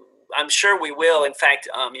 I'm sure we will. In fact,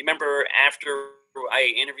 you remember after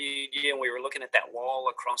I interviewed you and we were looking at that wall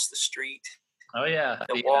across the street? Oh, yeah.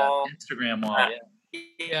 The wall. Instagram wall,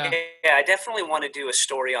 yeah, I definitely want to do a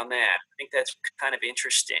story on that. I think that's kind of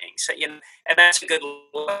interesting. So, and that's a good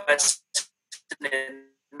lesson in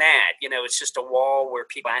that. It's just a wall where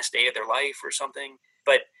people last day of their life or something.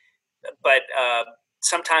 But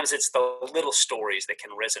sometimes it's the little stories that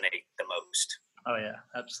can resonate the most. Oh yeah,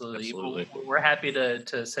 absolutely. We're happy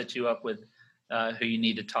to set you up with who you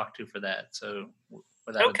need to talk to for that. So we're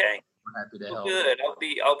happy to help. Good.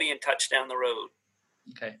 I'll be in touch down the road.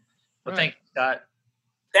 Okay. Well, Thank you, Scott.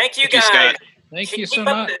 Thank you, guys. Thank you so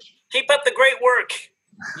much. Keep up the great work.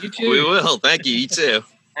 You too. We will. Thank you. You too.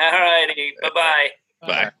 All righty. Bye-bye.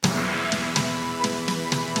 Bye.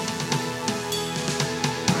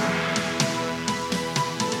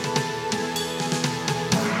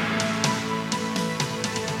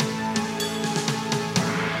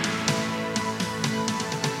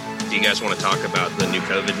 you guys want to talk about the new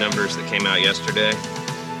COVID numbers that came out yesterday?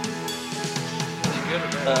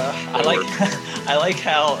 I like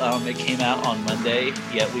how it came out on Monday,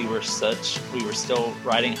 yet we were still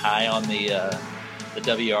riding high on the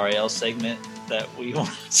WRAL segment that we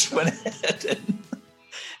almost went ahead and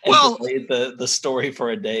delayed the story for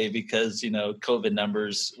a day because, COVID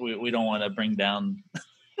numbers, we don't want to bring down.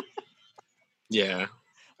 Yeah.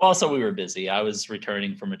 Also, we were busy. I was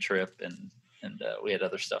returning from a trip and we had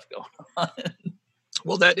other stuff going on.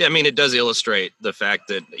 Well, it does illustrate the fact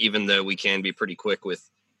that even though we can be pretty quick with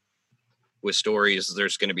stories,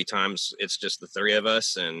 there's going to be times it's just the three of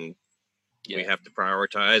us and we have to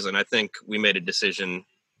prioritize. And I think we made a decision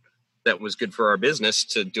that was good for our business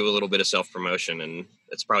to do a little bit of self-promotion. And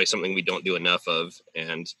it's probably something we don't do enough of.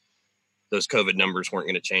 And those COVID numbers weren't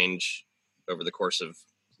going to change over the course of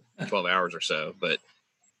 12 hours or so. But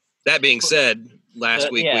that being said,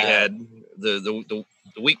 last week we had the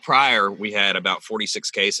week prior, we had about 46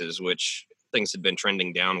 cases, which things had been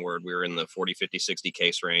trending downward. We were in the 40, 50, 60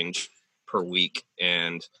 case range per week.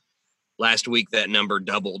 And last week that number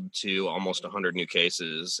doubled to almost 100 new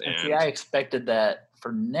cases. And see, I expected that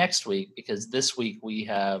for next week because this week we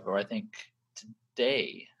have, or I think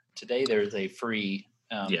today there's a free,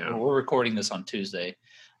 we're recording this on Tuesday.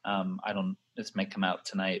 This may come out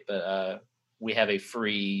tonight, but we have a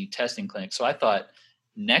free testing clinic. So I thought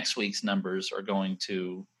next week's numbers are going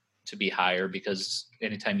to be higher because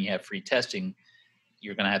anytime you have free testing,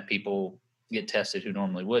 you're going to have people get tested who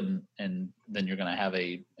normally wouldn't, and then you're going to have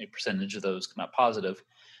a percentage of those come out positive.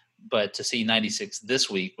 But to see 96 this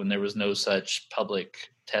week when there was no such public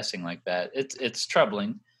testing like that, it's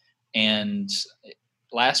troubling. And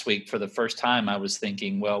last week, for the first time, I was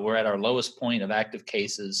thinking, well, we're at our lowest point of active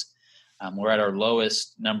cases. We're at our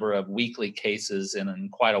lowest number of weekly cases in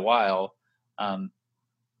quite a while.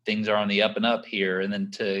 Things are on the up and up here. And then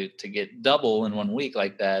to get double in 1 week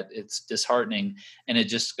like that, it's disheartening. And it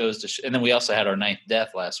just goes to and then we also had our 9th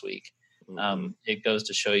death last week. It goes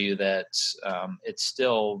to show you that it's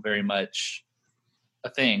still very much a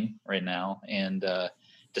thing right now. And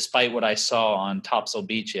despite what I saw on Topsail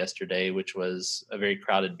Beach yesterday, which was a very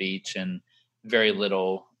crowded beach and very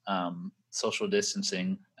little social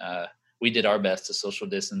distancing, we did our best to social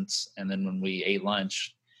distance. And then when we ate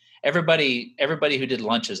lunch, everybody who did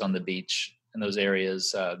lunches on the beach in those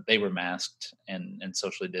areas, they were masked and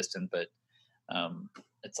socially distant. But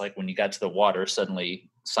it's like when you got to the water,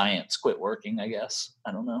 suddenly science quit working, I guess.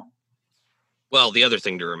 I don't know. Well, the other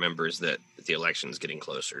thing to remember is that the election is getting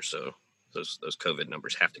closer, so those COVID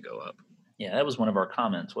numbers have to go up. Yeah, that was one of our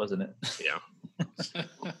comments, wasn't it? Yeah.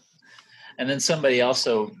 And then somebody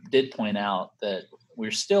also did point out that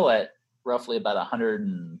we're still at roughly about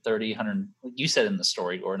 130, you said in the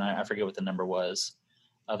story, Gordon, I forget what the number was,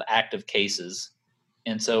 of active cases.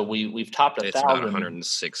 And so we've topped 1,000. It's about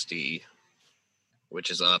 160,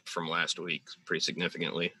 which is up from last week pretty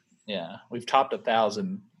significantly. Yeah, we've topped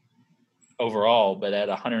 1,000 overall, but at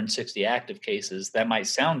 160 active cases, that might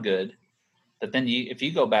sound good. But then if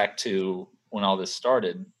you go back to when all this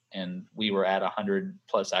started and we were at 100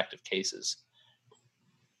 plus active cases,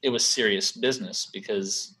 it was serious business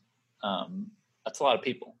because that's a lot of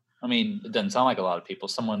people. I mean, it doesn't sound like a lot of people.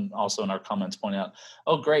 Someone also in our comments pointed out,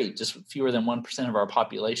 oh, great, just fewer than 1% of our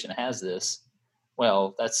population has this.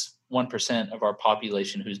 Well, that's 1% of our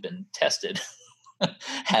population who's been tested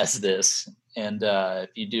has this. And if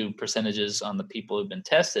you do percentages on the people who've been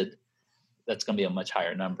tested, that's going to be a much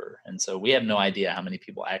higher number. And so we have no idea how many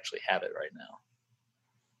people actually have it right now.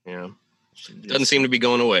 Yeah. Doesn't seem to be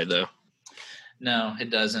going away, though. No, it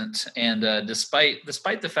doesn't. And despite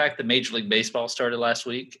the fact that Major League Baseball started last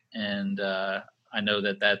week, and I know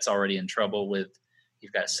that that's already in trouble with,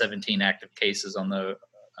 you've got 17 active cases on the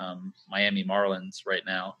Miami Marlins right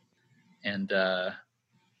now. And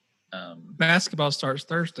basketball starts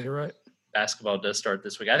Thursday, right? Basketball does start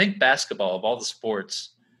this week. I think basketball, of all the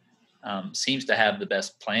sports, seems to have the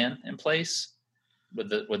best plan in place with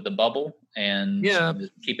the bubble and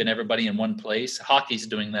keeping everybody in one place. Hockey's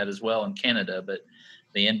doing that as well in Canada, but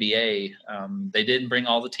the NBA, they didn't bring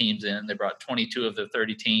all the teams in. They brought 22 of the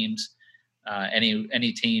 30 teams,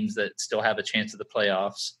 any teams that still have a chance at the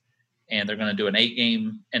playoffs, and they're going to do an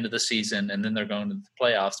 8-game end of the season, and then they're going to the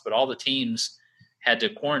playoffs. But all the teams had to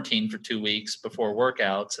quarantine for 2 weeks before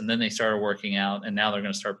workouts, and then they started working out, and now they're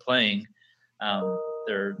going to start playing.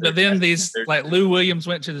 But then like Lou Williams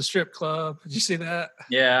went to the strip club. Did you see that?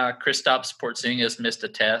 Yeah, Kristaps Porzingis missed a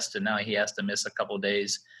test, and now he has to miss a couple of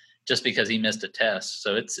days just because he missed a test.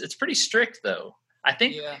 So it's pretty strict, though. I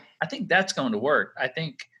think that's going to work. I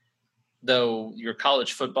think though your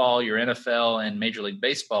college football, your NFL, and Major League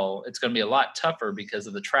Baseball, it's going to be a lot tougher because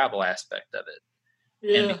of the travel aspect of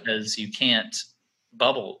it, and because you can't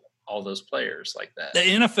bubble all those players like that. The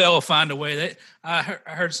NFL will find a way. I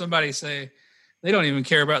heard somebody say they don't even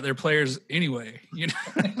care about their players anyway. You know,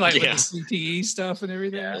 like with the CTE stuff and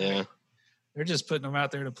everything. Yeah. They're just putting them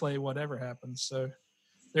out there to play whatever happens. So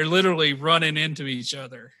they're literally running into each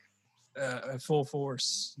other at full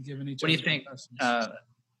force, giving each other. What do you think?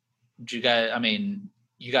 Do you guys? I mean,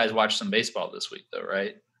 you guys watched some baseball this week, though,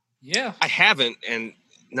 right? Yeah, I haven't, and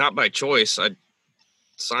not by choice. I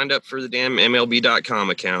signed up for the damn MLB.com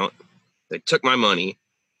account. They took my money,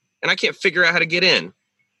 and I can't figure out how to get in.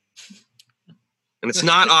 And it's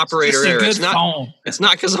not operator error. It's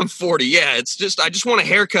not because I'm 40. Yeah, it's just I just want a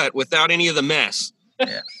haircut without any of the mess.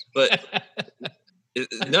 Yeah. But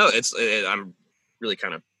I'm really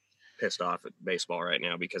kind of pissed off at baseball right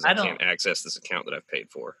now because I can't access this account that I've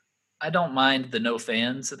paid for. I don't mind the no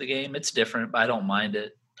fans of the game. It's different, but I don't mind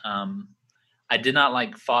it. I did not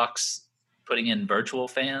like Fox putting in virtual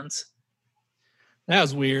fans. That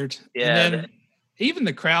was weird. Yeah. And then even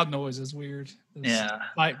the crowd noise is weird.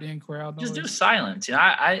 Piped in crowd noise. Just do silence. You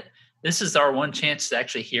know, this is our one chance to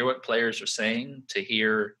actually hear what players are saying, to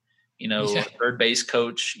hear, a third base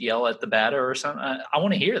coach yell at the batter or something. I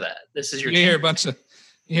want to hear that. This is your chance. You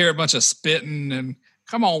hear a bunch of spitting and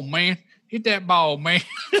come on, man. Hit that ball, man.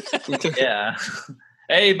 Yeah.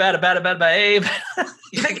 Hey, batter, hey.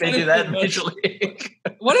 You think they do that in Major League?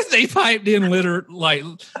 What if they piped in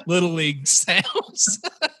little league sounds?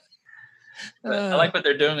 I like what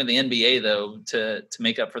they're doing in the NBA, though, to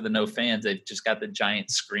make up for the no fans. They've just got the giant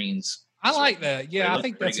screens. I like that. Yeah, I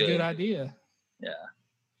think that's a good idea. Yeah.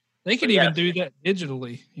 They could even do that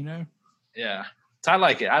digitally, Yeah. So I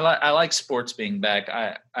like it. I like sports being back.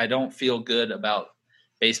 I don't feel good about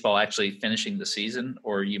baseball actually finishing the season,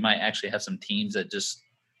 or you might actually have some teams that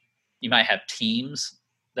you might have teams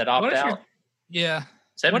that opt out. Yeah.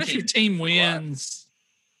 What if your team wins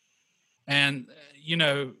and,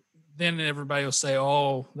 then everybody will say,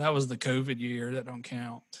 oh, that was the COVID year. That don't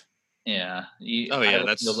count. Yeah.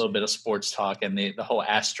 That's a little bit of sports talk, and the whole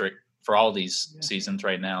asterisk for all these seasons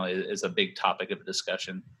right now is a big topic of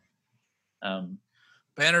discussion.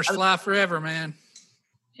 Banners fly forever, man.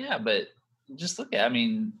 Yeah, but just look at,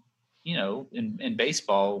 in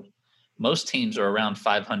baseball, most teams are around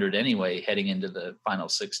 500 anyway, heading into the final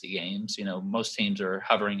 60 games. Most teams are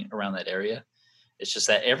hovering around that area. It's just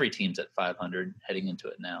that every team's at 500 heading into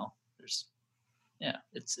it now.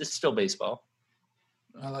 It's still baseball.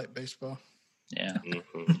 I like baseball. Yeah.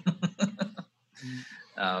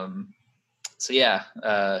 Mm-hmm. So yeah,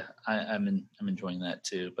 I'm enjoying that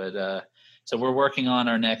too. But so we're working on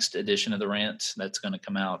our next edition of the Rant that's going to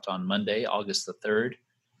come out on Monday, August the 3rd.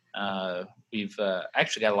 We've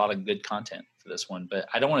actually got a lot of good content for this one, but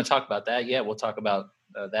I don't want to talk about that yet. We'll talk about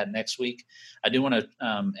that next week. I do want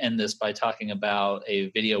to end this by talking about a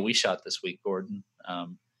video we shot this week, Gordon.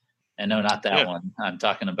 And no, not that one. I'm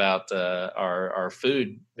talking about our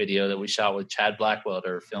food video that we shot with Chad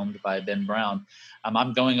Blackwelder, filmed by Ben Brown.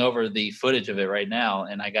 I'm going over the footage of it right now,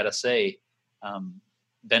 and I got to say,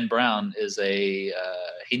 Ben Brown is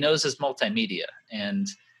he knows his multimedia, and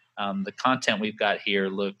the content we've got here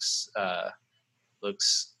looks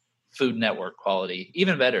Food Network quality,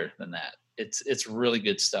 even better than that. It's really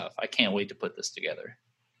good stuff. I can't wait to put this together.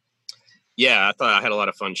 Yeah, I thought I had a lot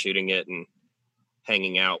of fun shooting it and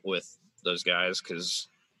hanging out with those guys because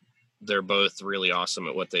they're both really awesome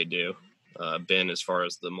at what they do. Ben, as far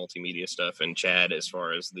as the multimedia stuff, and Chad, as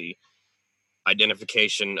far as the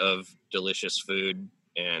identification of delicious food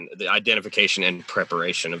and the identification and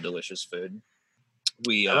preparation of delicious food.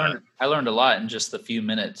 I learned a lot in just a few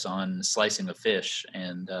minutes on slicing a fish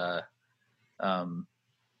and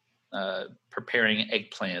preparing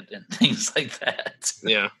eggplant and things like that.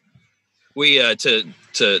 Yeah. We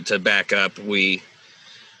to back up, we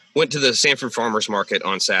went to the Sanford Farmers Market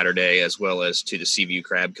on Saturday, as well as to the Seaview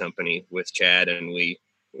Crab Company with Chad, and we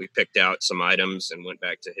picked out some items and went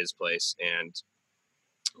back to his place, and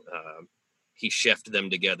he chefed them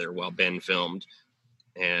together while Ben filmed,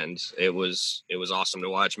 and it was awesome to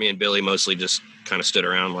watch. Me and Billy mostly just kind of stood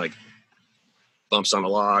around like bumps on a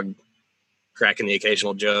log, cracking the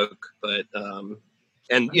occasional joke, but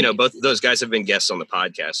both of those guys have been guests on the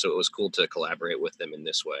podcast, so it was cool to collaborate with them in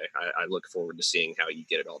this way. I look forward to seeing how you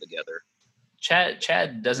get it all together.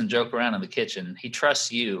 Chad doesn't joke around in the kitchen. He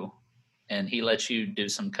trusts you, and he lets you do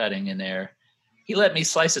some cutting in there. He let me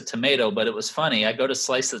slice a tomato, but it was funny. I go to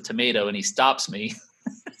slice the tomato, and he stops me.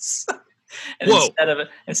 And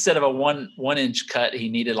instead of a 1 inch cut, he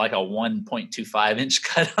needed like a 1.25 inch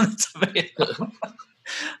cut on the tomato.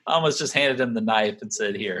 almost just handed him the knife and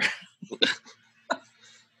said, "Here."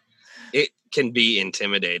 It can be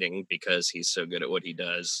intimidating because he's so good at what he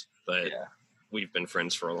does, but Yeah. we've been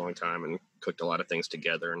friends for a long time and cooked a lot of things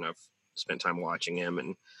together, and I've spent time watching him,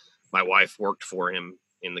 and my wife worked for him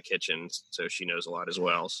in the kitchen, so she knows a lot as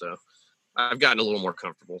well. So I've gotten a little more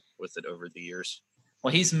comfortable with it over the years.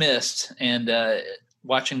 Well, he's missed, and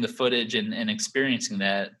watching the footage and experiencing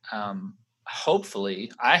that,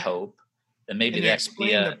 hopefully, I hope that maybe Can you that could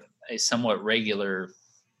be explain a somewhat regular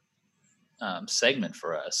segment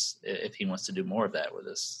for us if he wants to do more of that with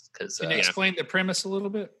us. Because Can you explain the premise a little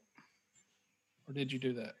bit, or did you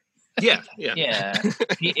do that? Yeah.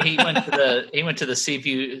 he went to the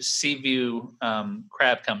Seaview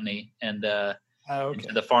Crab Company and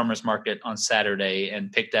into the farmers market on Saturday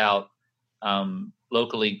and picked out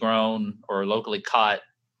locally grown or locally caught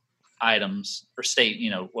items or state.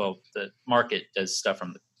 The market does stuff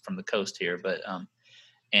from the coast here, but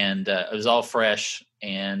and it was all fresh.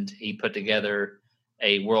 And he put together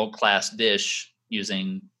a world-class dish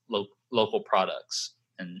using local products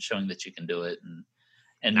and showing that you can do it.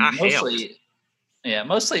 And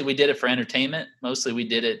mostly we did it for entertainment. Mostly we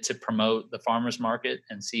did it to promote the farmers market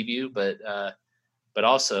and Seaview, but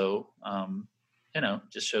also,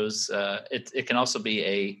 just shows it can also be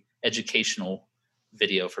a educational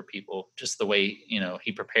video for people, just the way,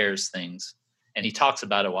 he prepares things and he talks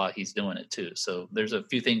about it while he's doing it too. So there's a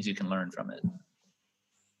few things you can learn from it.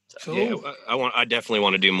 Cool. Yeah, I definitely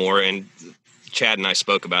want to do more. And Chad and I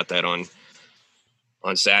spoke about that on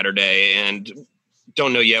Saturday, and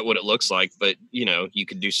don't know yet what it looks like, but you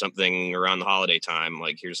could do something around the holiday time,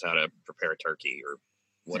 like here's how to prepare a turkey or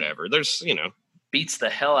whatever. There's, beats the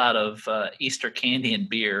hell out of Easter candy and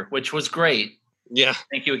beer, which was great. Yeah.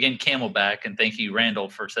 Thank you again, Camelback, and thank you, Randall,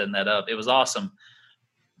 for setting that up. It was awesome.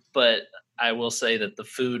 But I will say that the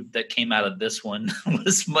food that came out of this one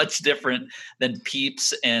was much different than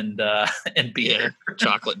Peeps and beer. Yeah,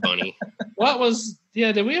 chocolate bunny.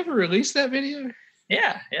 Did we ever release that video?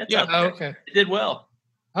 Yeah. Oh, okay. It did well.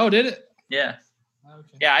 Oh, did it? Yeah.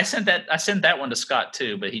 Okay. Yeah, I sent that one to Scott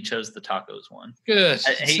too, but he chose the tacos one. Good.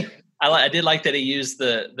 I did like that he used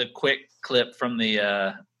the quick clip from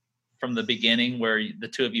the beginning where the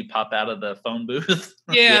two of you pop out of the phone booth.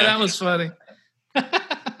 Yeah, that was funny.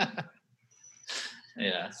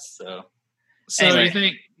 Yeah. So anyway.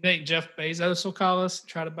 You think Jeff Bezos will call us and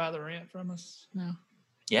try to buy the Rant from us now?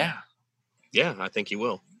 Yeah. Yeah, I think he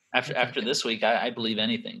will. After this week, I believe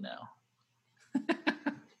anything now.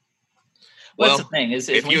 Well, the thing is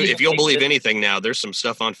if you'll believe anything now, there's some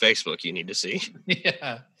stuff on Facebook you need to see.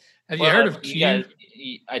 Yeah. Have you heard of Q? Guys,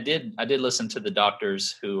 I did listen to the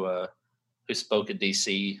doctors who spoke at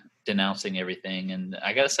DC denouncing everything, and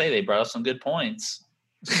I gotta say they brought up some good points.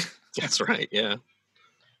 That's right. Yeah.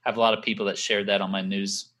 I have a lot of people that shared that on my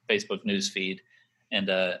Facebook news feed, and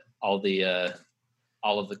all of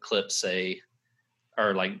the clips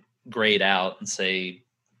are like grayed out and say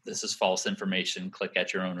this is false information, click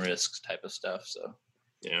at your own risk type of stuff. So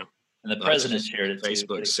yeah. And the president shared it.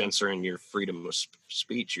 Facebook censoring your freedom of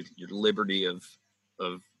speech, your liberty of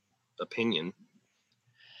opinion.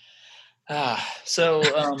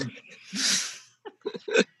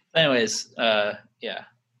 Anyways, yeah,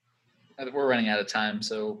 we're running out of time.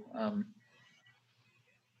 So,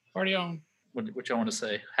 party on. What y'all want to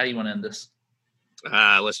say? How do you want to end this?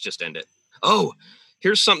 Let's just end it. Oh,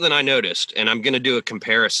 here's something I noticed, and I'm going to do a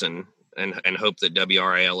comparison and hope that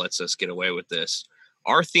WRAL lets us get away with this.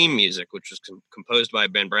 Our theme music, which was composed by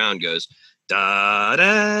Ben Brown, goes da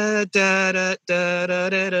da da da da da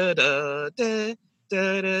da da da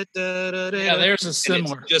da da. Yeah, there's a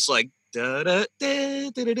similar. It's just like da da da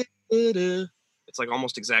da da da. It's like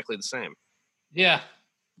almost exactly the same. Yeah,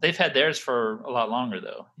 they've had theirs for a lot longer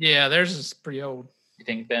though. Yeah, theirs is pretty old. You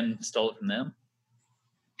think Ben stole it from them?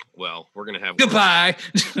 Well, we're gonna have goodbye.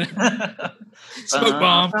 Smoke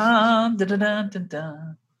bomb.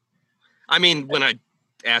 I mean, when I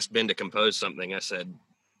asked Ben to compose something, I said,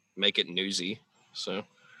 "Make it newsy." So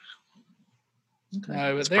no,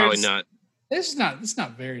 but it's probably not. It's not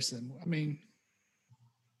very similar. I mean,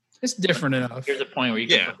 it's different enough. Here's a point where you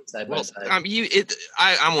can put it side by side.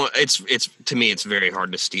 It's to me, it's very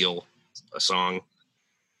hard to steal a song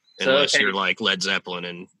unless you're like Led Zeppelin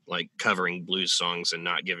and like covering blues songs and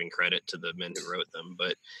not giving credit to the men who wrote them.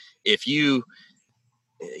 But if you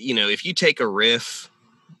take a riff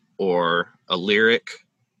or a lyric,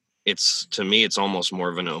 to me it's almost more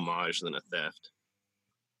of an homage than a theft.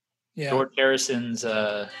 Yeah. George Harrison's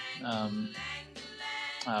what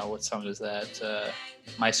song is that?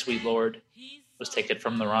 My Sweet Lord was taken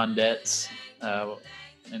from the Rondettes,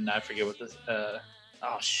 and I forget what this.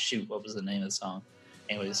 What was the name of the song?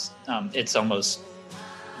 anyways, it's almost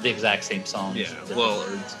the exact same song. Yeah. Well,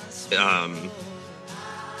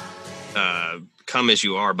 "Come As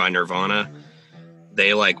You Are" by Nirvana.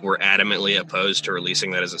 They were adamantly opposed to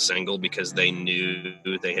releasing that as a single because they knew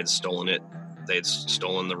they had stolen it. They had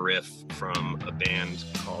stolen the riff from a band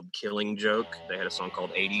called Killing Joke. They had a song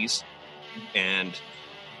called 80s, and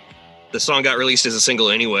the song got released as a single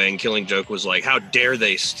anyway, and Killing Joke was like, how dare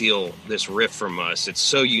they steal this riff from us? It's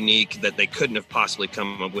so unique that they couldn't have possibly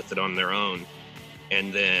come up with it on their own.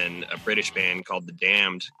 And then a British band called The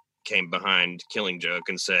Damned came behind Killing Joke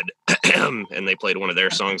and said, and they played one of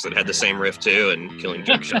their songs that had the same riff too, and Killing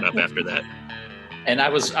Joke shut up after that. And I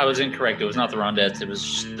was incorrect. It was not the Rondettes. It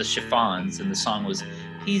was the Chiffons, and the song was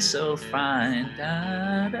 "He's So Fine."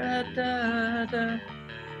 Da, da, da, da.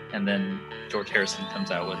 And then George Harrison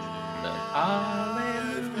comes out with the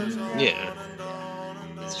Hallelujah.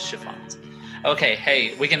 Yeah. It's Chiffons. Okay,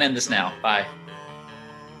 hey, we can end this now. Bye.